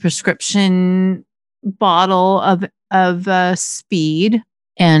prescription bottle of speed,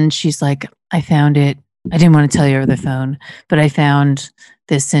 and she's like, I found it. I didn't want to tell you over the phone, but I found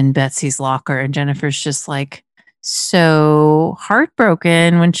this in Betsy's locker. And Jennifer's just like so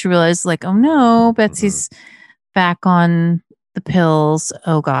heartbroken when she realizes, like, oh no, Betsy's back on the pills.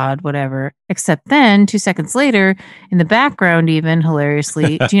 Oh God, whatever. Except then 2 seconds later, in the background, even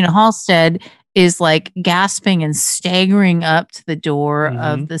hilariously, Gina Halstead is like gasping and staggering up to the door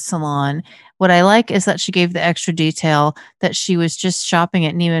of the salon. What I like is that she gave the extra detail that she was just shopping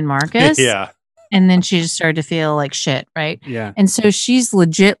at Neiman Marcus. Yeah. And then she just started to feel like shit, right? Yeah. And so she's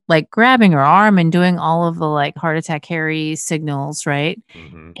legit like grabbing her arm and doing all of the like heart attack Harry signals, right?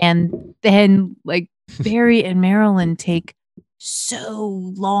 Mhm. And then like Barry and Marilyn take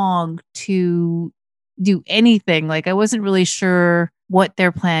so long to do anything. Like I wasn't really sure what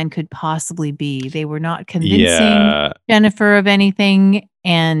their plan could possibly be. They were not convincing Yeah. Jennifer of anything.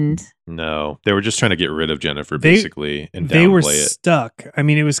 And No. They were just trying to get rid of Jennifer, They- basically, and They were downplay it. stuck. I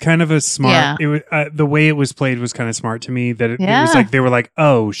mean, it was kind of a smart. Yeah. It was the way it was played was kind of smart to me. That it was Yeah. like they were like,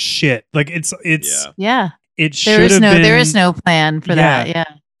 "Oh shit!" Like it's Yeah. yeah, it there should is have been there is no plan for that. Yeah.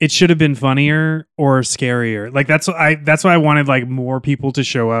 it should have been funnier or scarier. Like that's why I wanted like more people to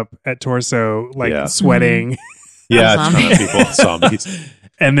show up at Torso, like Yeah. sweating, Yeah. A ton of Zombies. people. Zombies.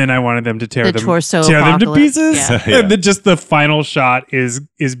 and then I wanted them to The torso tear them to apocalypse. pieces. Yeah. Yeah. And then just the final shot is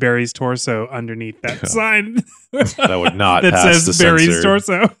Barry's torso underneath that sign That would not that pass says the Barry's censor.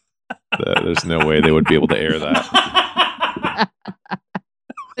 torso. There's no way they would be able to air that.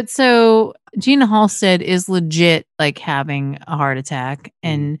 But so Gina Halstead is legit like having a heart attack.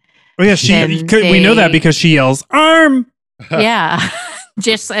 And Oh yeah, Then we know that they- because she yells "arm." yeah,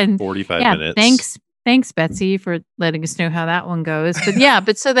 just and 45 yeah, minutes. thanks Betsy for letting us know how that one goes. But yeah,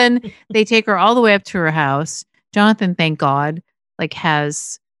 but so then they take her all the way up to her house. Jonathan, thank God, like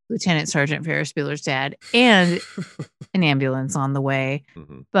has Lieutenant Sergeant Ferris Bueller's dad and an ambulance on the way.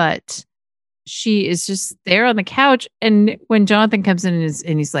 Mhm. But she is just there on the couch. And when Jonathan comes in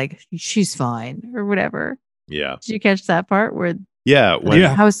and he's like, she's fine or whatever. Yeah. Did you catch that part where Yeah.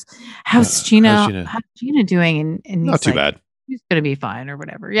 Yeah. how's how's Gina Gina? how's Gina doing? And he's Not too like, bad. she's gonna be fine or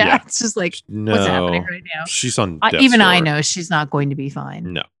whatever. Yeah. Yeah. It's just like No. what's happening right now. She's on Even death's I door. know she's not going to be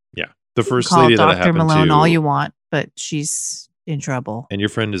fine. No. Yeah. The first Call lady that it Dr. happened Malone to. all you want, but she's in trouble. And your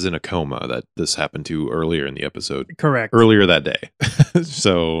friend is in a coma that this happened to earlier in the episode. Correct. Earlier that day.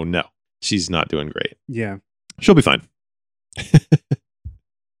 So no, she's not doing great. Yeah. She'll be fine.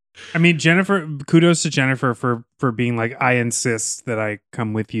 I mean, Jennifer, kudos to Jennifer for being like, I insist that I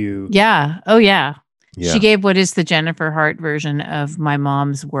come with you. Yeah. Oh yeah. Yeah. She gave what is the Jennifer Hart version of my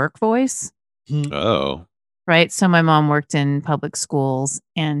mom's work voice. Oh. Right. So my mom worked in public schools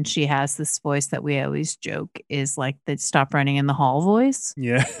and she has this voice that we always joke is like the stop running in the hall voice.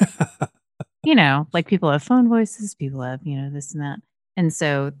 Yeah. You know, like people have phone voices, people have, you know, this and that. And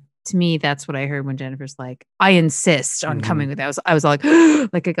so to me, that's what I heard when Jennifer's like, I insist on Mhm. coming with that. I was like,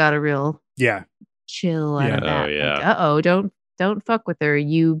 like I got a real Yeah. chill out Yeah. of that. Oh, yeah. Like, uh-oh, don't fuck with her.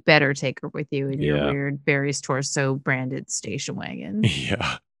 You better take her with you in your Yeah. weird Barry's Torso branded station wagon.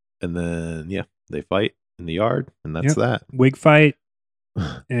 Yeah. And then, yeah, they fight in the yard, and that's Yep. that. Wig fight.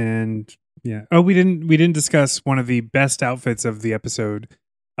 And yeah. Oh, we didn't discuss one of the best outfits of the episode.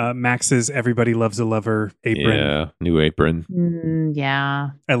 Max's Everybody Loves a Lover apron. Yeah. New apron. Yeah.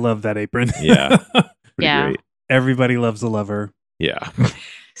 I love that apron. Yeah. Pretty Yeah. great. Everybody Loves a Lover. Yeah.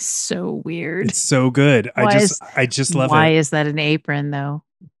 So weird. It's so good. Why I just love Why it. is that an apron though?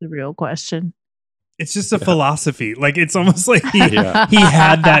 The real question. It's just a philosophy. Like it's almost like he Yeah. he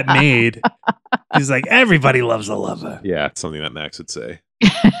had that made. He's like, everybody loves a lover. Yeah. It's something that Max would say.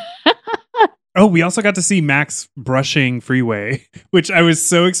 Oh, we also got to see Max brushing Freeway, which I was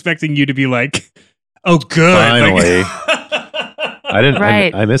so expecting you to be like, oh, good. Finally. Like, I didn't.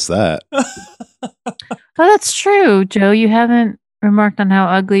 Right. I missed that. Oh, that's true, Joe. You haven't remarked on how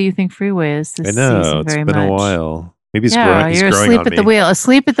ugly you think Freeway is this I know. season It's very been much. a while. Maybe he's Yeah, he's you're growing asleep on at the me. wheel.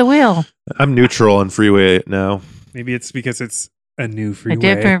 Asleep at the wheel. I'm neutral on Freeway now. Maybe it's because it's a new A freeway.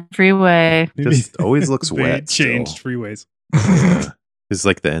 different freeway. Maybe Just always looks they wet. changed still. freeways. Yeah. It's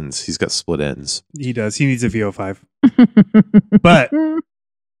like the ends. He's got split ends. He does. He needs a VO5. But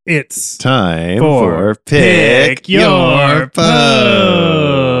it's Time For for pick your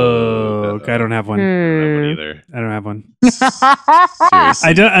poke. I don't have one. I don't have one either. I don't have one. Seriously.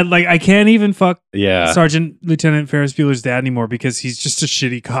 I don't I can't even fuck Yeah. Sergeant Lieutenant Ferris Bueller's dad anymore because he's just a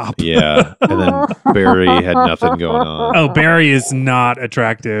shitty cop. Yeah. And then Barry had nothing going on. Oh, Barry is not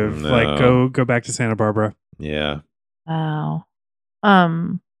attractive. No. Like go back to Santa Barbara. Yeah. Wow.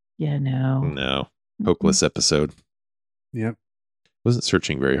 Yeah, no. No. Hopeless episode. Yep. Wasn't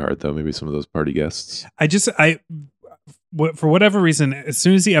searching very hard though. Maybe some of those party guests. For whatever reason, as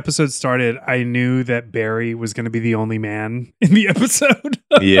soon as the episode started, I knew that Barry was going to be the only man in the episode.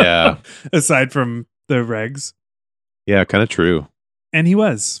 Yeah. Aside from the regs. Yeah. Kind of true. And he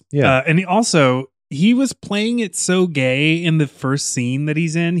was. Yeah. And he was playing it so gay in the first scene that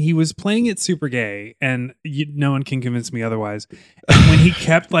he's in. He was playing it super gay, and no one can convince me otherwise. And when he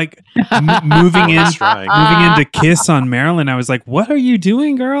kept like moving in, He's trying. moving in to kiss on Marilyn, I was like, "What are you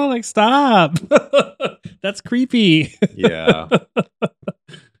doing, girl? Like, stop! That's creepy." Yeah.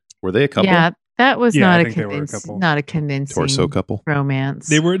 Were they a couple? Yeah, that was Yeah, I not a think they were a couple. not a convincing Torso couple. romance.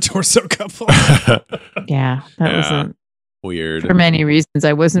 They were a torso couple. Yeah, that Yeah. wasn't Weird. for many reasons.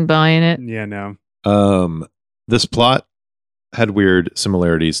 I wasn't buying it. Yeah, no. This plot had weird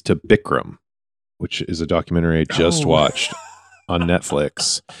similarities to Bikram, which is a documentary I just Oh. watched on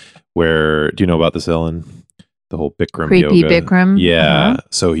Netflix. Where do you know about this, Ellen? The whole Bikram Creepy yoga. Bikram. Yeah. Uh-huh.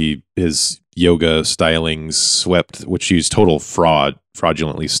 So his yoga stylings swept, which he's total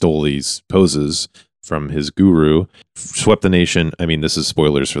fraudulently stole these poses from his guru, swept the nation. I mean, this is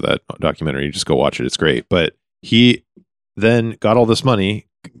spoilers for that documentary. Just go watch it. It's great. But he then got all this money,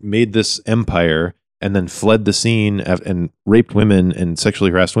 made this empire, and then fled the scene and raped women and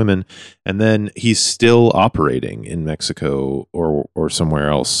sexually harassed women. And then he's still operating in Mexico or somewhere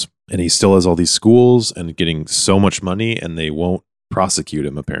else. And he still has all these schools and getting so much money, and they won't prosecute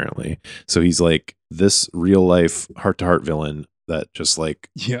him apparently. So he's like this real life heart to heart villain that just like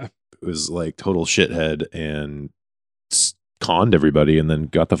Yeah. was like total shithead and conned everybody and then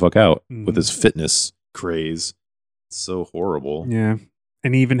got the fuck out with his fitness craze. It's so horrible. Yeah.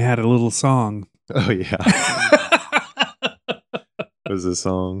 And he even had a little song. Oh yeah. What was the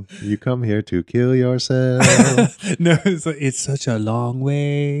song? You come here to kill yourself. No, it's such a long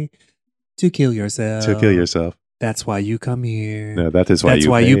way to kill yourself. To kill yourself. That's why you come here. No, that is why That's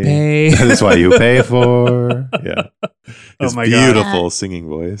you why pay. you pay. That is why you pay for. Yeah. Oh His my God. beautiful singing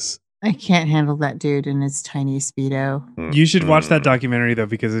voice. I can't handle that dude in his tiny Speedo. You should watch that documentary though,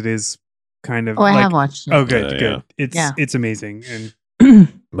 because it is kind of Oh, I like, have watched it. oh, good, Yeah. good. It's Yeah. it's amazing and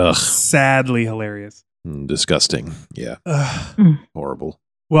Ugh, sadly hilarious. disgusting. Yeah, Ugh. horrible.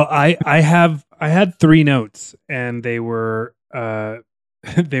 Well, I had 3 notes, and they were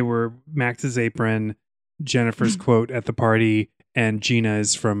they were Max's apron, Jennifer's quote at the party, and Gina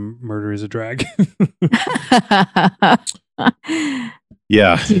is from Murder Is a Drag.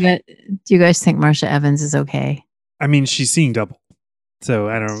 Yeah, Do you guys think Marsha Evans is okay? I mean, she's seeing double, so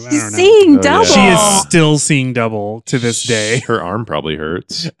I don't know. Seeing Oh, yeah. double. She is still seeing double to this day. Her arm probably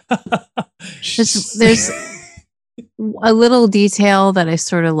hurts. There's a little detail that I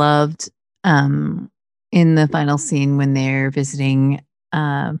sort of loved in the final scene when they're visiting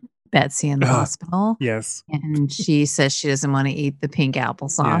Betsy in the hospital. Yes. And she says she doesn't want to eat the pink Yeah,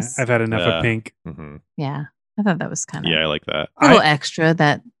 applesauce. I've had enough Yeah. of pink. Mhm. Yeah. I thought that was kind of Yeah, I like that. a little extra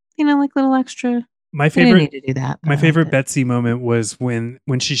that, like little extra. My They didn't favorite need to do that. but My I favorite liked it. Betsy moment was when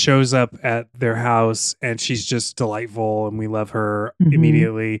she shows up at their house and she's just delightful and we love her Mhm.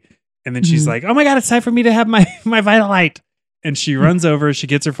 immediately. And then she's Mhm. like, "Oh my God, it's time for me to have my Vitalite." And she runs over, she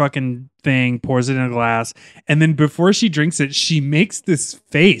gets her fucking thing, pours it in a glass. And then before she drinks it, she makes this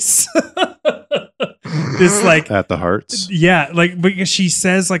face. This like, At the hearts. yeah, like because she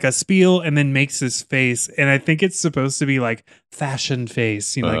says like a spiel and then makes this face. And I think it's supposed to be like fashion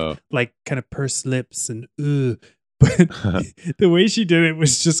face, like kind of pursed lips and ugh. But the way she did it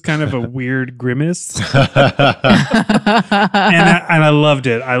was just kind of a weird grimace. And I loved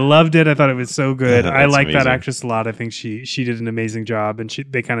it. I loved it. I thought it was so good. I That's like that amazing. actress a lot. I think she did an amazing job, and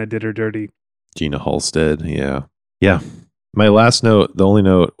they kind of did her dirty. Gina Halstead. Yeah. Yeah. My last note, the only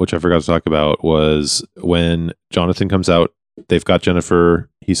note which I forgot to talk about, was when Jonathan comes out, they've got Jennifer.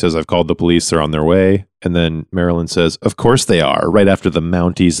 He says, "I've called the police. They're on their way." And then Marilyn says, "Of course they are," right after the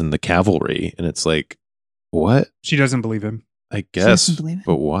Mounties and the cavalry. And it's like, what? She doesn't believe him. I doesn't guess, believe it.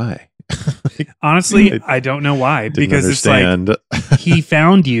 but why? Honestly, I I don't know why. Didn't Because understand. it's like he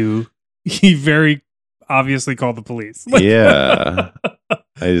found you. He very obviously called the police. Yeah.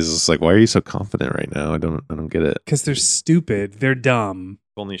 I was just like, why are you so confident right now? I don't get it. Because they're stupid. They're dumb.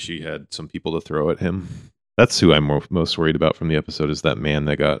 If only she had some people to throw at him. That's who I'm most worried about from the episode, is that man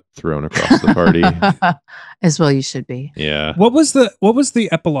that got thrown across the party. As well, you should be. Yeah. What was the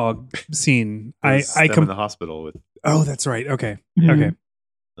epilogue scene? I in the hospital with, Oh, that's right. Okay. Mhm. Okay.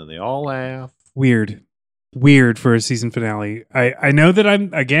 and they all laugh. Weird for a season finale. I know that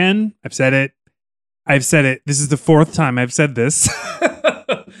I've said it. This is the 4th time I've said this.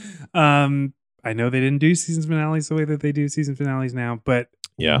 I know they didn't do season finales the way that they do season finales now, but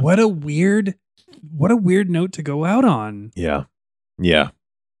Yeah. what a weird note to go out on. Yeah. Yeah.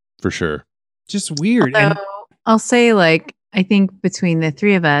 For sure. Just weird. And So, I'll say, I think between the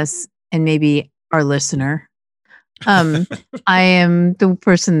 3 of us and maybe our listener, I am the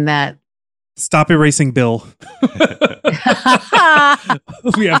person that stop erasing Bill.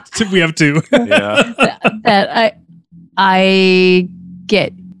 we have to. Yeah. that I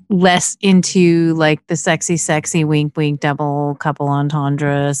get less into the sexy wink double couple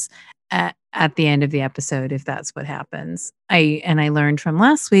entendres at the end of the episode, if that's what happens. I learned from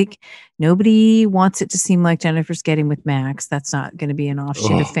last week, nobody wants it to seem like Jennifer's getting with Max. That's not going to be an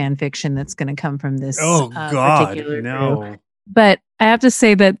offshoot of fan fiction that's going to come from this Oh God, particular group. no. But I have to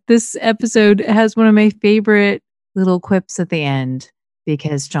say that this episode has one of my favorite little quips at the end,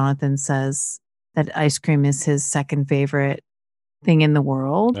 because Jonathan says that ice cream is his second favorite thing in the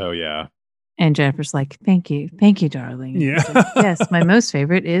world. Oh yeah. And Jennifer's like, thank you, darling. And Yeah. he's like, yes, my most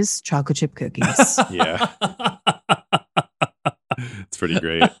favorite is chocolate chip cookies. Yeah. It's pretty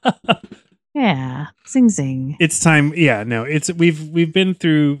great. Yeah, zing zing. It's time. Yeah, no, we've been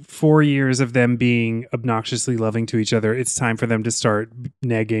through 4 years of them being obnoxiously loving to each other. It's time for them to start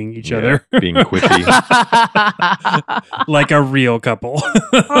negging each Yeah, other being quippy. like a real couple.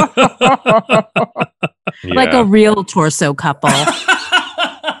 Like a real torso couple.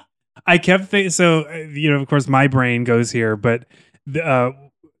 I kept thinking, so, of course, my brain goes here, but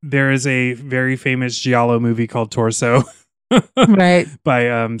there is a very famous Giallo movie called Torso. Right. By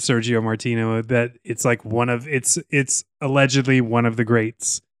Sergio Martino, that it's like it's allegedly one of the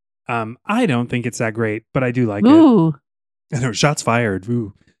greats. I don't think it's that great, but I do like it. Ooh. I know, shots fired.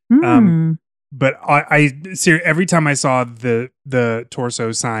 Ooh. Mm. But I every time I saw the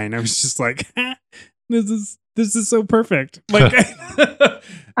Torso sign, I was just like, this is so perfect. Like,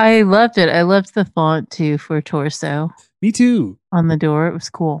 I loved it. I loved the font too for Torso me too. on the door. It was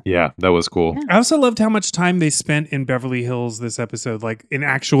cool. Yeah, that was cool. Yeah. I also loved how much time they spent in Beverly Hills this episode, like in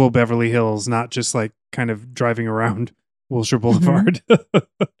actual Beverly Hills, not just like kind of driving around Wilshire Boulevard.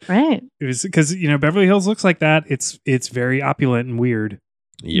 Right. It was because Beverly Hills looks like that. It's very opulent and weird.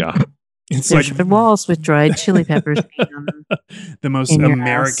 Yeah. It's There's like the walls with dried chili peppers painted on them. the most in your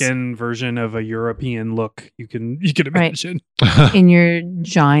American version of a European look you can imagine. In your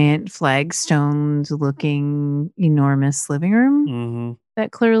giant flagstones looking enormous living room Mm-hmm.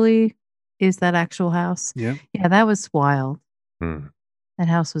 that clearly is that actual house. Yeah. Yeah, that was wild. Hmm. That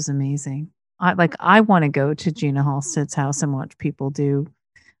house was amazing. I want to go to Gina Halstead's house and watch people do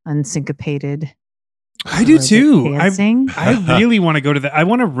unsyncopated. I do aerobic too. dancing. I really want to go to that. I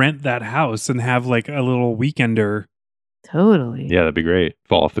want to rent that house and have like a little weekender. Totally. Yeah, that'd be great.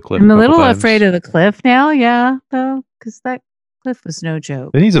 Fall off the cliff. I'm a couple little times. afraid of the cliff now. Yeah, though, because that cliff was no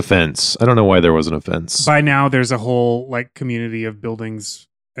joke. It needs a fence. I don't know why there wasn't a fence. By now, there's a whole like community of buildings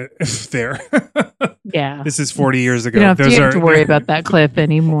there. Yeah. This is 40 years ago. You don't Those have to worry about that cliff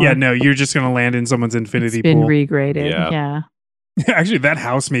anymore. Yeah, no, you're just gonna land in someone's infinity It's been pool. regraded. Yeah. Yeah. Actually, that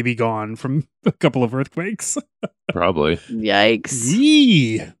house may be gone from a couple of earthquakes. Probably. Yikes.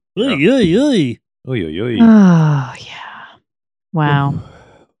 Yee. Oy, oy, oy. Oy, oy, oy. Oh yeah. Wow.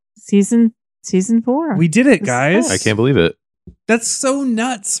 Season 4. We did it, This guys. is I can't believe it. That's so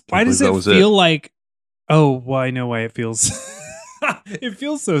nuts. Why Can't does believe it that was it. feel like? Oh, well, I know why it feels. It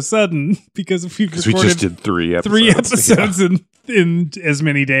feels so sudden because we've Because we recorded just did 3 episodes. 3 episodes in as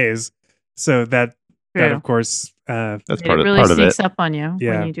many days. So that True. of course, That's It part really of sneaks it. up on you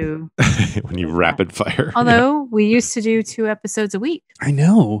Yeah. when you do. When you rapid fire. Although we used to do 2 episodes a week I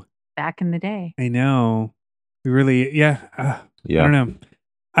know, back in the day. we really, I Yeah. don't know.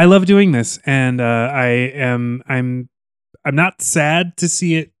 I love doing this, and I'm not sad to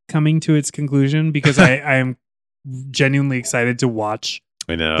see it coming to its conclusion because I am genuinely excited to watch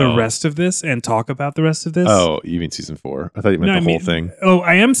I know. the rest of this and talk about the rest of this. Oh, you mean season 4? I thought you meant No, the I whole mean- thing. Oh,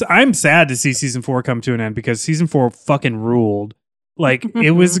 I'm sad to see season 4 come to an end because season 4 fucking ruled. Like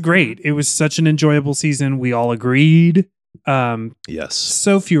it was great. It was such an enjoyable season. We all agreed. Yes.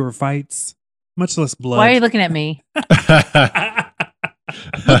 So fewer fights, much less blood. Why are you looking at me?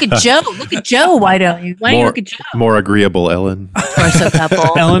 Look at Joe. Look at Joe. Why don't you? Why don't you More- look at Joe? More agreeable, Ellen. Torso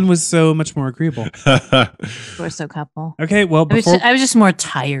couple. Ellen was so much more agreeable. Torso couple. Okay, well before I was just more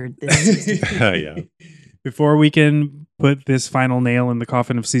tired this season. Yeah. before we can put this final nail in the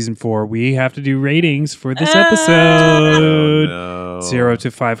coffin of season 4, we have to do ratings for this Oh, episode. Oh, no. 0 to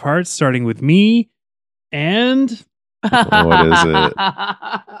 5 hearts, starting with me, and What is it?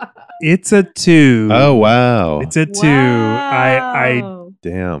 it's a 2. Oh, wow. It's a 2.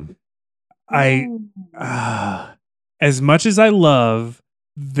 Damn. As much as I love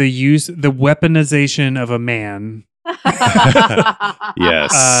the weaponization of a man,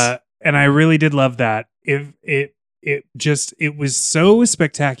 Yes. and I really did love that. It was so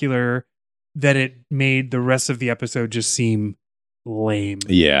spectacular that it made the rest of the episode just seem lame.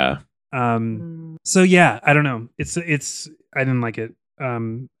 Yeah. So yeah, I don't know. It's I didn't like it.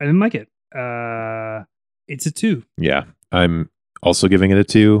 It's a 2. Yeah. I'm also giving it a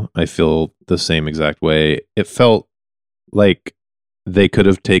 2. I feel the same exact way. It felt like they could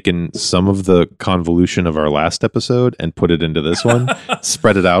have taken some of the convolution of our last episode and put it into this one,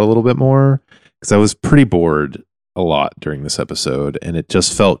 spread it out a little bit more, because I was pretty bored a lot during this episode, and it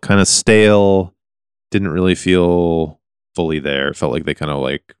just felt kind of stale. Didn't really feel fully there. It felt like they kind of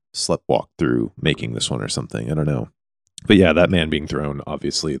like sleptwalked through making this one or something. I don't know. But yeah, that man being thrown,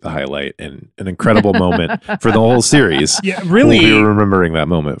 obviously the highlight and an incredible moment for the whole series. Yeah, really. We'll be remembering that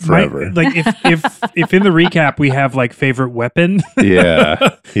moment forever. Like if in the recap we have like favorite weapon, Yeah.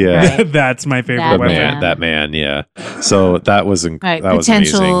 Yeah. Right. that's my favorite That weapon. That man, yeah. So that was Right. that was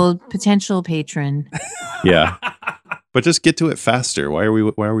amazing. Potential patron. Yeah. But just get to it faster. Why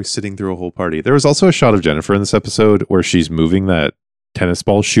are we sitting through a whole party? There was also a shot of Jennifer in this episode where she's moving that tennis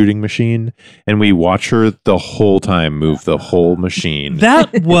ball shooting machine, and we watch her the whole time move the whole machine.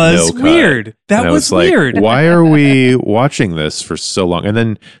 That was No cut. weird. That And I was like, weird. why are we watching this for so long? And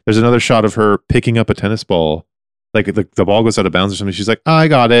then there's another shot of her picking up a tennis ball. Like the ball goes out of bounds or something. She's like, "Oh, I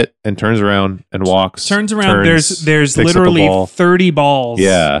got it," and turns around and walks. Turns around. There's picks up a literally ball. 30 balls.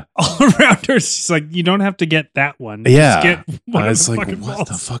 Yeah. all around her. She's like, you don't have to get that one. Yeah. Just get one I of was the like, fucking what balls.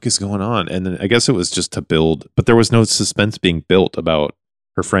 the fuck is going on? And then I guess it was just to build, but there was no suspense being built about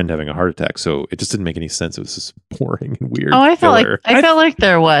her friend having a heart attack. So it just didn't make any sense. It was just boring and weird. Oh, I felt filler. like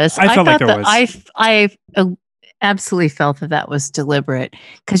there was. I felt like thought there that I absolutely felt that was deliberate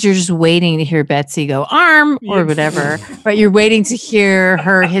because you're just waiting to hear Betsy go arm or Yeah. whatever, but you're waiting to hear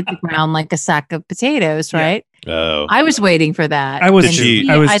her hit the ground like a sack of potatoes, Yeah. right? Oh, I was waiting for that. I was And too.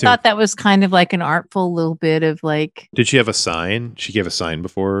 I was I too. thought that was kind of like an artful little bit of like, did she have a sign? She gave a sign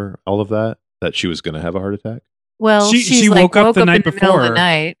before all of that she was going to have a heart attack. Well, She she's woke up the night in the middle of the before.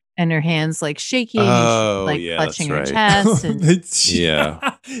 night, and her hands like shaking, Oh, and she's yeah, clutching her that's chest, and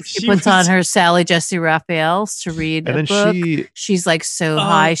Yeah. she puts on her Sally Jesse Raphael's to read And a then book. She's like so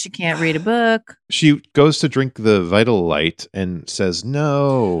high she can't read a book. she goes to drink the Vital Light and says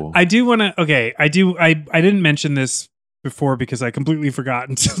no. I do want to. Okay, I do. I didn't mention this before because I completely forgot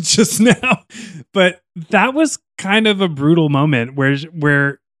until just now. But that was kind of a brutal moment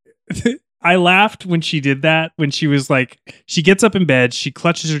where I laughed when she did that. When she was like, she gets up in bed, she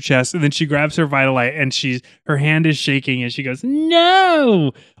clutches her chest, and then she grabs her Vitalite, and her hand is shaking, and she goes,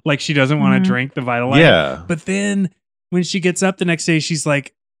 "No!" Like she doesn't want to drink the Vitalite. Yeah. But then when she gets up the next day, she's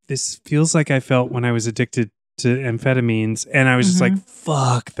like, "This feels like I felt when I was addicted to amphetamines," and I was just like,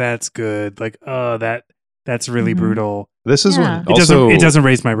 "Fuck, that's good." Like, oh, that's really brutal. This is Yeah. when It also doesn't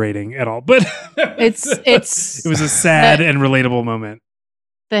raise my rating at all, but It's it was a sad and relatable moment.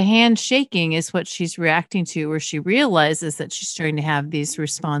 the hand shaking is what she's reacting to, where she realizes that she's starting to have these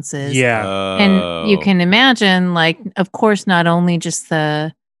responses. Yeah. And you can imagine, like, of course, not only just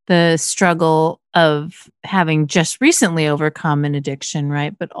the struggle of having just recently overcome an addiction,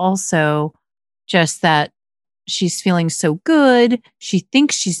 right? But also just that she's feeling so good. She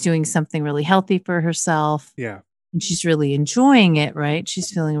thinks she's doing something really healthy for herself. Yeah. And she's really enjoying it, right?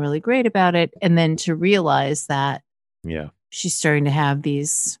 She's feeling really great about it. And then to realize that Yeah. she's starting to have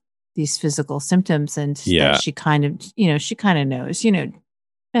these physical symptoms, and Yeah. that she kind of knows,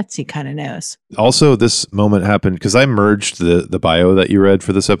 Betsy kind of knows. Also, this moment happened because I merged the bio that you read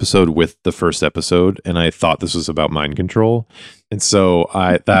for this episode with the first episode, and I thought this was about mind control, and so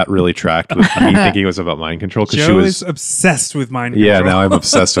that really tracked with me thinking it was about mind control because she Joe was is obsessed with mind control. Yeah, now I'm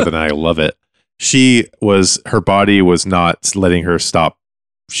obsessed with it, and I love it. Her body was not letting her stop.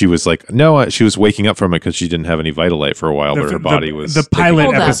 She was like, no, she was waking up from it because she didn't have any Vitalite for a while, but her body was the pilot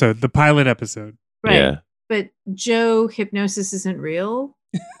Hold up. episode. The pilot episode. Right. Yeah. But Joe, hypnosis isn't real.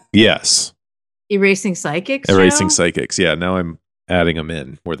 Yes. Erasing psychics. Erasing Joe? psychics. Yeah. Now I'm adding them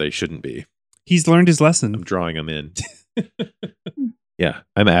in where they shouldn't be. He's learned his I'm lesson. drawing them in. Yeah.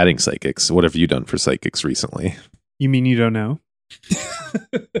 I'm adding psychics. What have you done for psychics recently? You mean you don't know?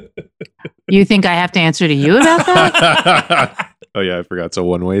 You think I have to answer to you about that? Oh, yeah. I forgot. It's a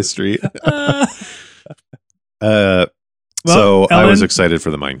one-way street. Well, So I was Ellen- excited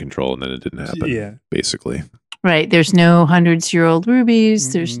for the mind control, and then it didn't happen. Yeah. Basically. Right. There's no 100-year-old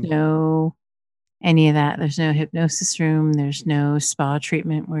rubies. There's Mm-mm. no any of that. There's no hypnosis room. There's no spa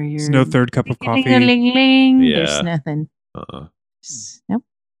treatment where you're There's no third cup of coffee. Ling-a-ling-ling. Yeah. There's nothing. Uh-uh. Nope.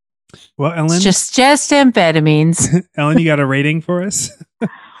 Well, Ellen, It's just amphetamines. Ellen, you got a rating for us?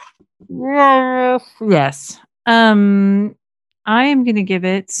 Yes. I am going to give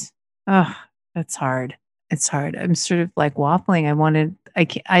it. Oh, that's hard. It's hard. I'm sort of like waffling.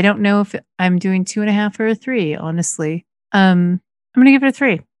 I don't know if I'm doing 2.5 or a 3, honestly. I'm going to give it a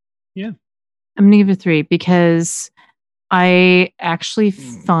 3. Yeah. I'm going to give it a 3 because I actually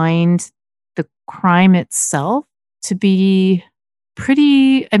find the crime itself to be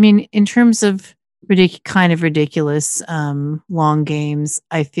pretty, I mean, in terms of kind of ridiculous long games,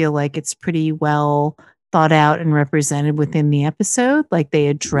 I feel like it's pretty well thought out and represented within the episode. Like they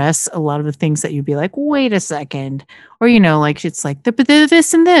address a lot of the things that you'd be like, wait a second. Or, like it's like, but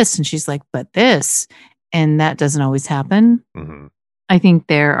this and this. And she's like, but this. And that doesn't always happen. Mm-hmm. I think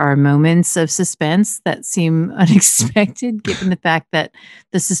there are moments of suspense that seem unexpected, given the fact that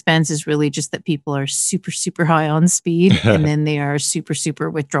the suspense is really just that people are super, super high on speed and then they are super, super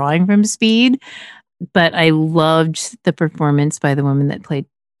withdrawing from speed. But I loved the performance by the woman that played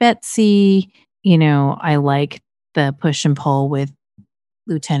Betsy. I like the push and pull with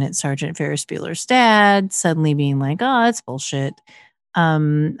Lieutenant Sergeant Ferris Bueller's dad suddenly being like, oh, that's bullshit.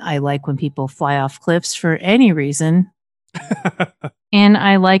 I like when people fly off cliffs for any reason. And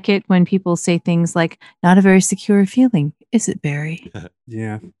I like it when people say things like, not a very secure feeling, is it, Barry?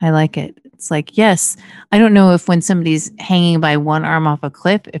 Yeah. I like it. It's like, yes, I don't know if when somebody's hanging by one arm off a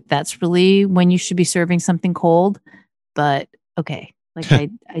cliff, if that's really when you should be serving something cold, but okay. Like I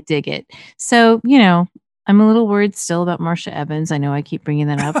dig it. So, I'm a little worried still about Marsha Evans. I know I keep bringing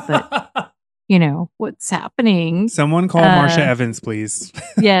that up, but what's happening? Someone call Marsha Evans, please.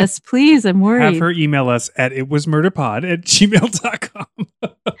 Yes, please. I'm worried. Have her email us at itwasmurderpod@gmail.com.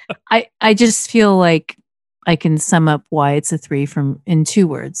 I just feel like I can sum up why it's a 3 in 2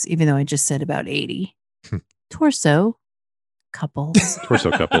 words, even though I just said about 80. Torso couples.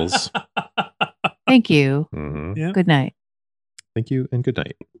 Torso couples. Thank you. Mm-hmm. Yeah. Good night. Thank you and good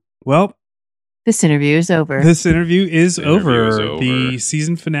night. Well, This interview is over. this interview is The interview over. is over. The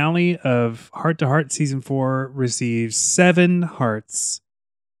season finale of Heart to Heart season 4 receives 7 hearts,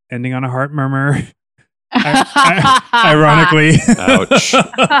 ending on a heart murmur. Ironically. Ouch.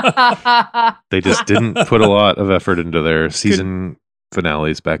 They just didn't put a lot of effort into their season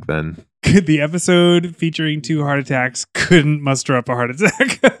finales back then. The episode featuring 2 heart attacks couldn't muster up a heart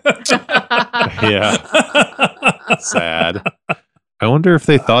attack. Yeah. Sad. I wonder if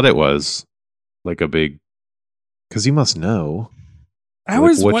they thought it was like a big, because you must know.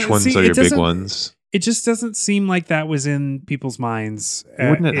 Which ones are your big ones? It just doesn't seem like that was in people's minds.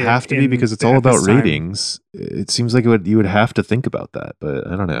 Wouldn't it have to be, because it's all about ratings? It seems like you would have to think about that, but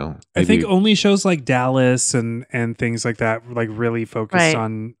I don't know. I think only shows like Dallas and things like that like really focused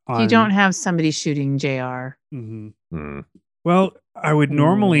on. You don't have somebody shooting JR. Mm-hmm. Well, I would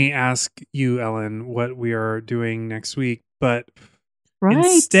normally ask you, Ellen, what we are doing next week, but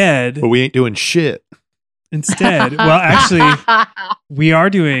instead, but we ain't doing shit. Instead, well, actually, we are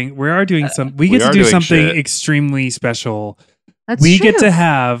doing some. We get to do something extremely special. We get to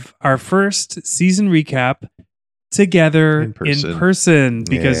have our first season recap together in person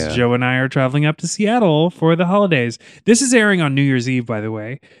because Joe and I are traveling up to Seattle for the holidays. This is airing on New Year's Eve, by the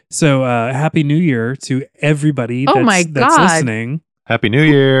way. So, Happy New Year to everybody that's listening. Happy New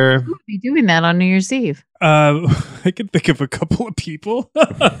Year. Who would be doing that on New Year's Eve? I can think of a couple of people.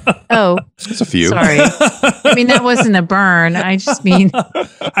 Oh, just a few. Sorry. I mean, that wasn't a burn. I just mean.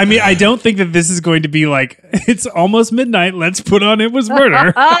 I don't think that this is going to be like, it's almost midnight. Let's put on It Was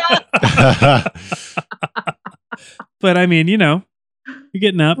Murder. But I mean, you're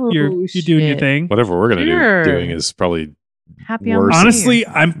getting up. You're doing your thing. Whatever we're going to do doing is probably happy. Honestly,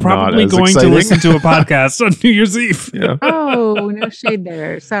 I'm probably going to listen to a podcast on New Year's Eve. Yeah. Oh, no shade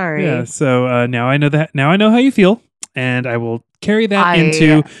there. Sorry. Yeah. So now I know that. Now I know how you feel, and I will carry that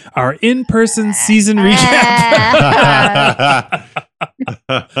into our in-person season recap.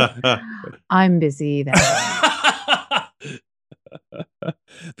 I'm busy. But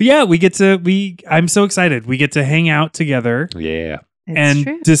yeah, I'm so excited. We get to hang out together. Yeah.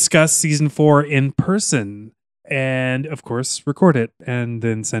 And discuss season 4 in person. And of course, record it and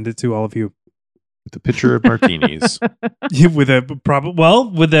then send it to all of you. With a pitcher of martinis.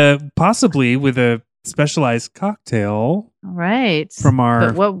 Possibly with a specialized cocktail. All right. From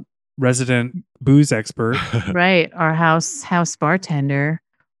our resident booze expert. Right. Our house bartender.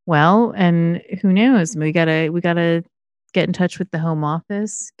 Well, and who knows? We gotta get in touch with the home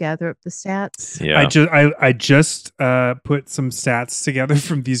office, gather up the stats. Yeah. I just put some stats together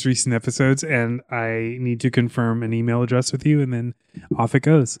from these recent episodes, and I need to confirm an email address with you, and then off it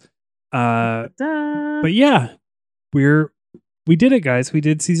goes. But yeah, we did it, guys. We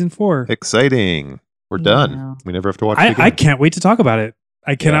did season 4. Exciting. We're done. We never have to watch it again. I can't wait to talk about it.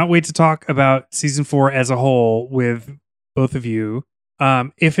 I cannot wait to talk about season 4 as a whole with both of you.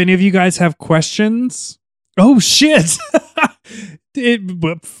 If any of you guys have questions, oh shit!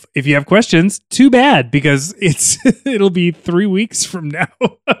 If you have questions, too bad, because it'll be 3 weeks from now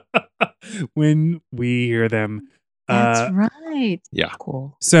when we hear them. That's right. Yeah.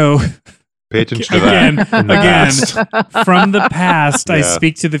 Cool. So pay attention to that. Again, from the past, I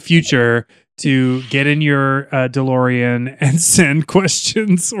speak to the future to get in your DeLorean and send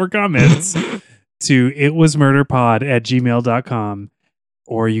questions or comments to itwasmurderpod@gmail.com.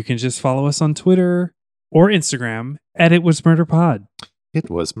 Or you can just follow us on Twitter or Instagram @itwasmurderpod. It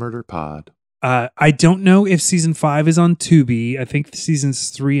was Murder Pod. I don't know if season 5 is on Tubi. I think seasons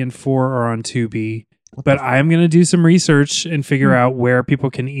 3 and 4 are on Tubi. But I'm going to do some research and figure out where people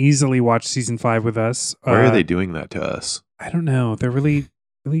can easily watch season 5 with us. Why are they doing that to us? I don't know. They're really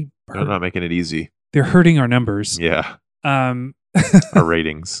They're not making it easy. They're hurting our numbers. Yeah. Our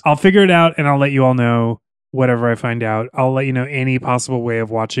ratings. I'll figure it out and I'll let you all know whatever I find out. I'll let you know any possible way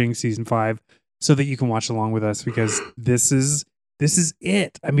of watching season 5 so that you can watch along with us, because this is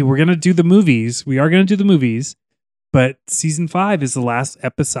it. I mean, we're going to do the movies. We are going to do the movies, but season 5 is the last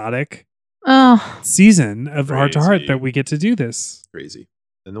episodic season of Heart to Heart that we get to do this. Crazy.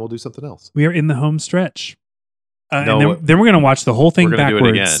 And then we'll do something else. We are in the home stretch. And then we're going to watch the whole thing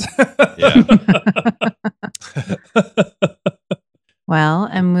backwards. Do it again. Well,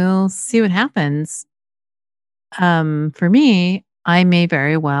 and we'll see what happens. For me, I may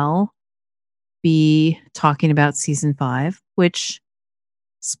very well be talking about season 5, which,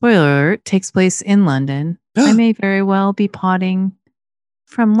 spoiler alert, takes place in London. I may very well be potting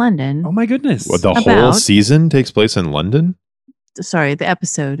from London. Oh my goodness. What, the whole season takes place in London? Sorry, the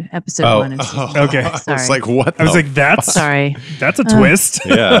episode 1 and 2. Okay. Sorry. I was like, what? I was like, that's sorry. That's a twist.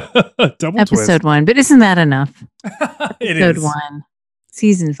 Yeah. Double episode 1, but isn't that enough? It episode is. 1,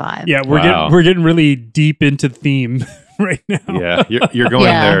 season 5. Yeah, we're getting really deep into theme right now. Yeah, you're going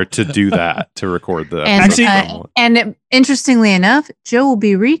there to do that, to record the and interestingly enough, Joe will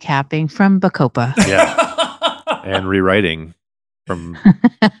be recapping from Bacopa. Yeah. and rewriting from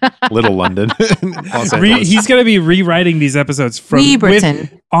Little London, Los Angeles. He's going to be rewriting these episodes from Wee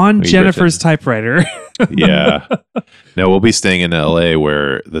Britain. on Wee Jennifer's typewriter. Yeah. No, we'll be staying in LA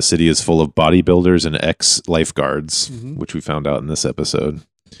where the city is full of bodybuilders and ex-lifeguards, which we found out in this episode.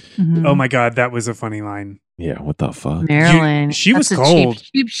 Mhm. Oh my God, that was a funny line. Yeah, what the fuck? Marilyn. she was That's a cold.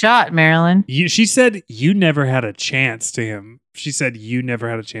 Cheap shot, Marilyn. She said you never had a chance to him. She said you never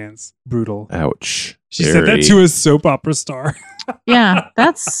had a chance. Brutal. Ouch. She said that to a soap opera star. Yeah,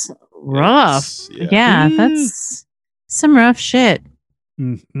 that's rough. Yes, Yeah, that's some rough shit.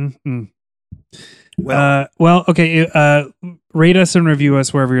 Well, okay. Rate us and review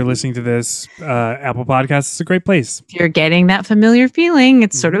us wherever you're listening to this. Apple Podcasts is a great place. If you're getting that familiar feeling,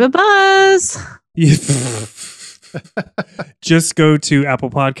 it's sort of a buzz. Just go to Apple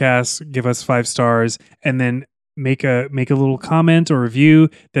Podcasts, give us 5 stars, and then make a little comment or review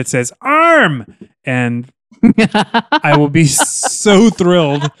that says "arm," and I will be so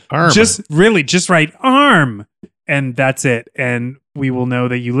thrilled. Arm. Just write "arm," and that's it. And we will know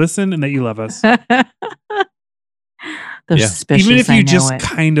that you listen and that you love us. They're Yeah. suspicious. Even if I you know just it.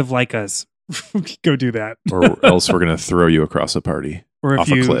 kind of like us, go do that. Or else we're going to throw you across a party. Or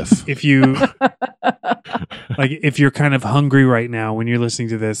Off a cliff. if you like, if you're kind of hungry right now when you're listening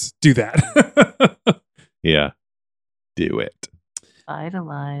to this, do that. Yeah. Do it.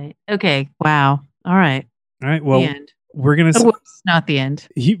 Vitalight. Okay. Wow. All right. All right. The Well, end. we're gonna. Oh, whoops, not the end.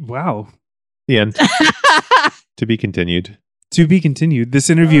 Wow. The end. To be continued. To be continued. This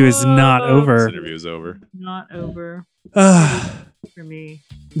interview is not This over. interview is over. Not over for me.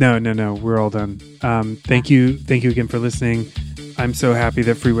 No. We're all done. Thank you again for listening. I'm so happy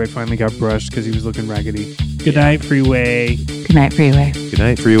that Freeway finally got brushed because he was looking raggedy. Good night, Freeway. Good night, Freeway. Good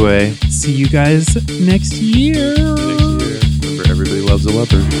night, Freeway. See you guys next year. Next year. Remember, everybody loves a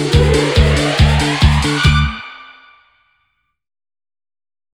leopard.